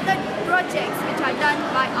and other projects which are done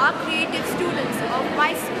by our creative students of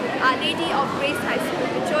my school, Our Lady of Grace High School,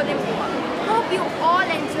 Bicholim, Goa. Hope you all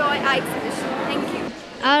enjoy our exhibition. Thank you.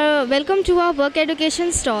 Welcome to our work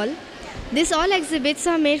education stall. These all exhibits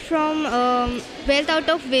are made from wealth out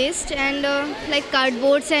of waste and like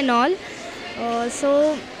cardboards and all.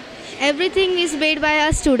 So everything is made by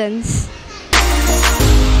our students.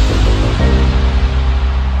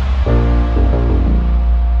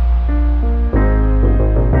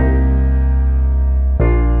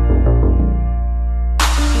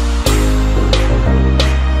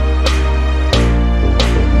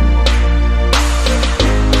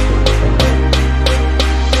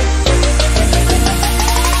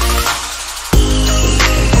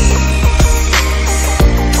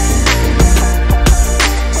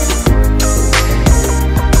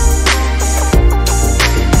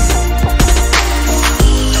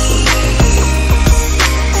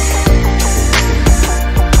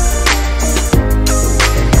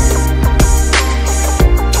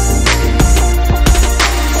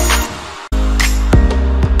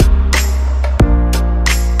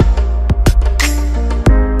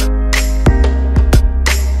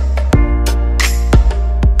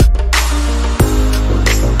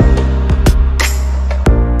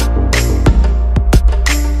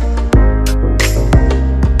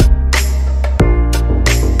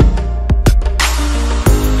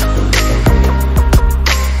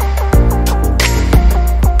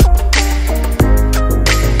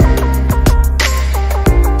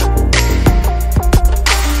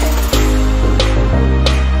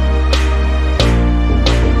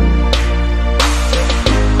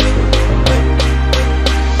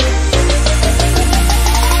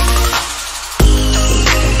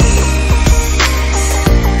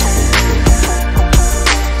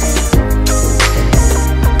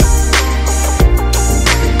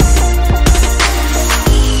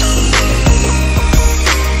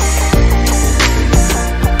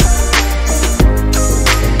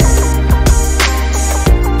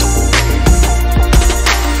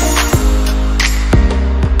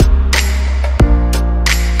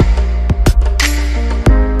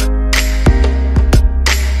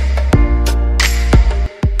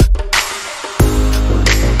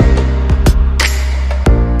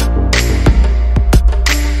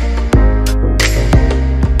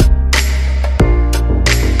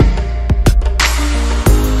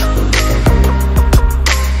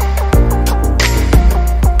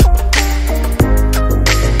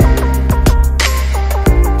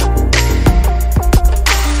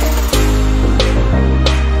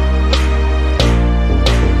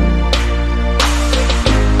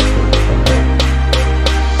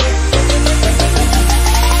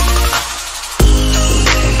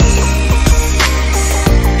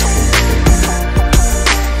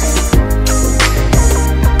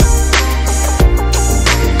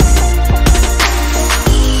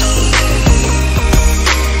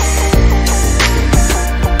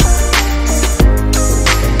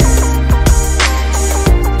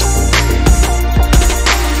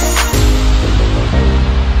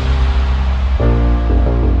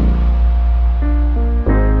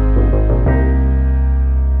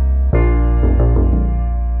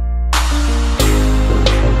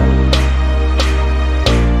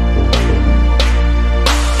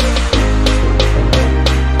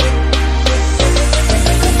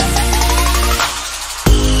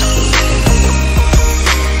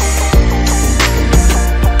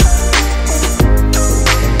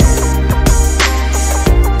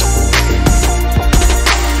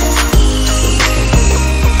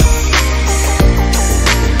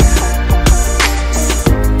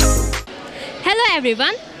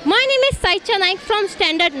 everyone, my name is Saicha Naik from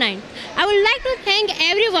Standard 9. I would like to thank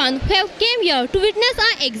everyone who have came here to witness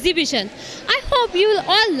our exhibition. I hope you will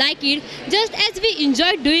all like it just as we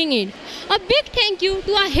enjoyed doing it. A big thank you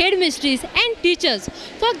to our headmistresses and teachers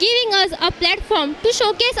for giving us a platform to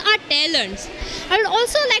showcase our talents. I would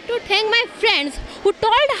also like to thank my friends who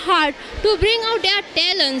toiled hard to bring out their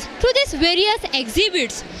talents through these various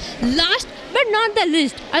exhibits. Last but not the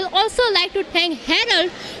least, I would also like to thank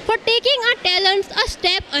Harold for taking our talents a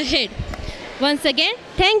step ahead. Once again,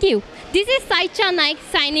 thank you. This is Saicha Naik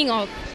signing off.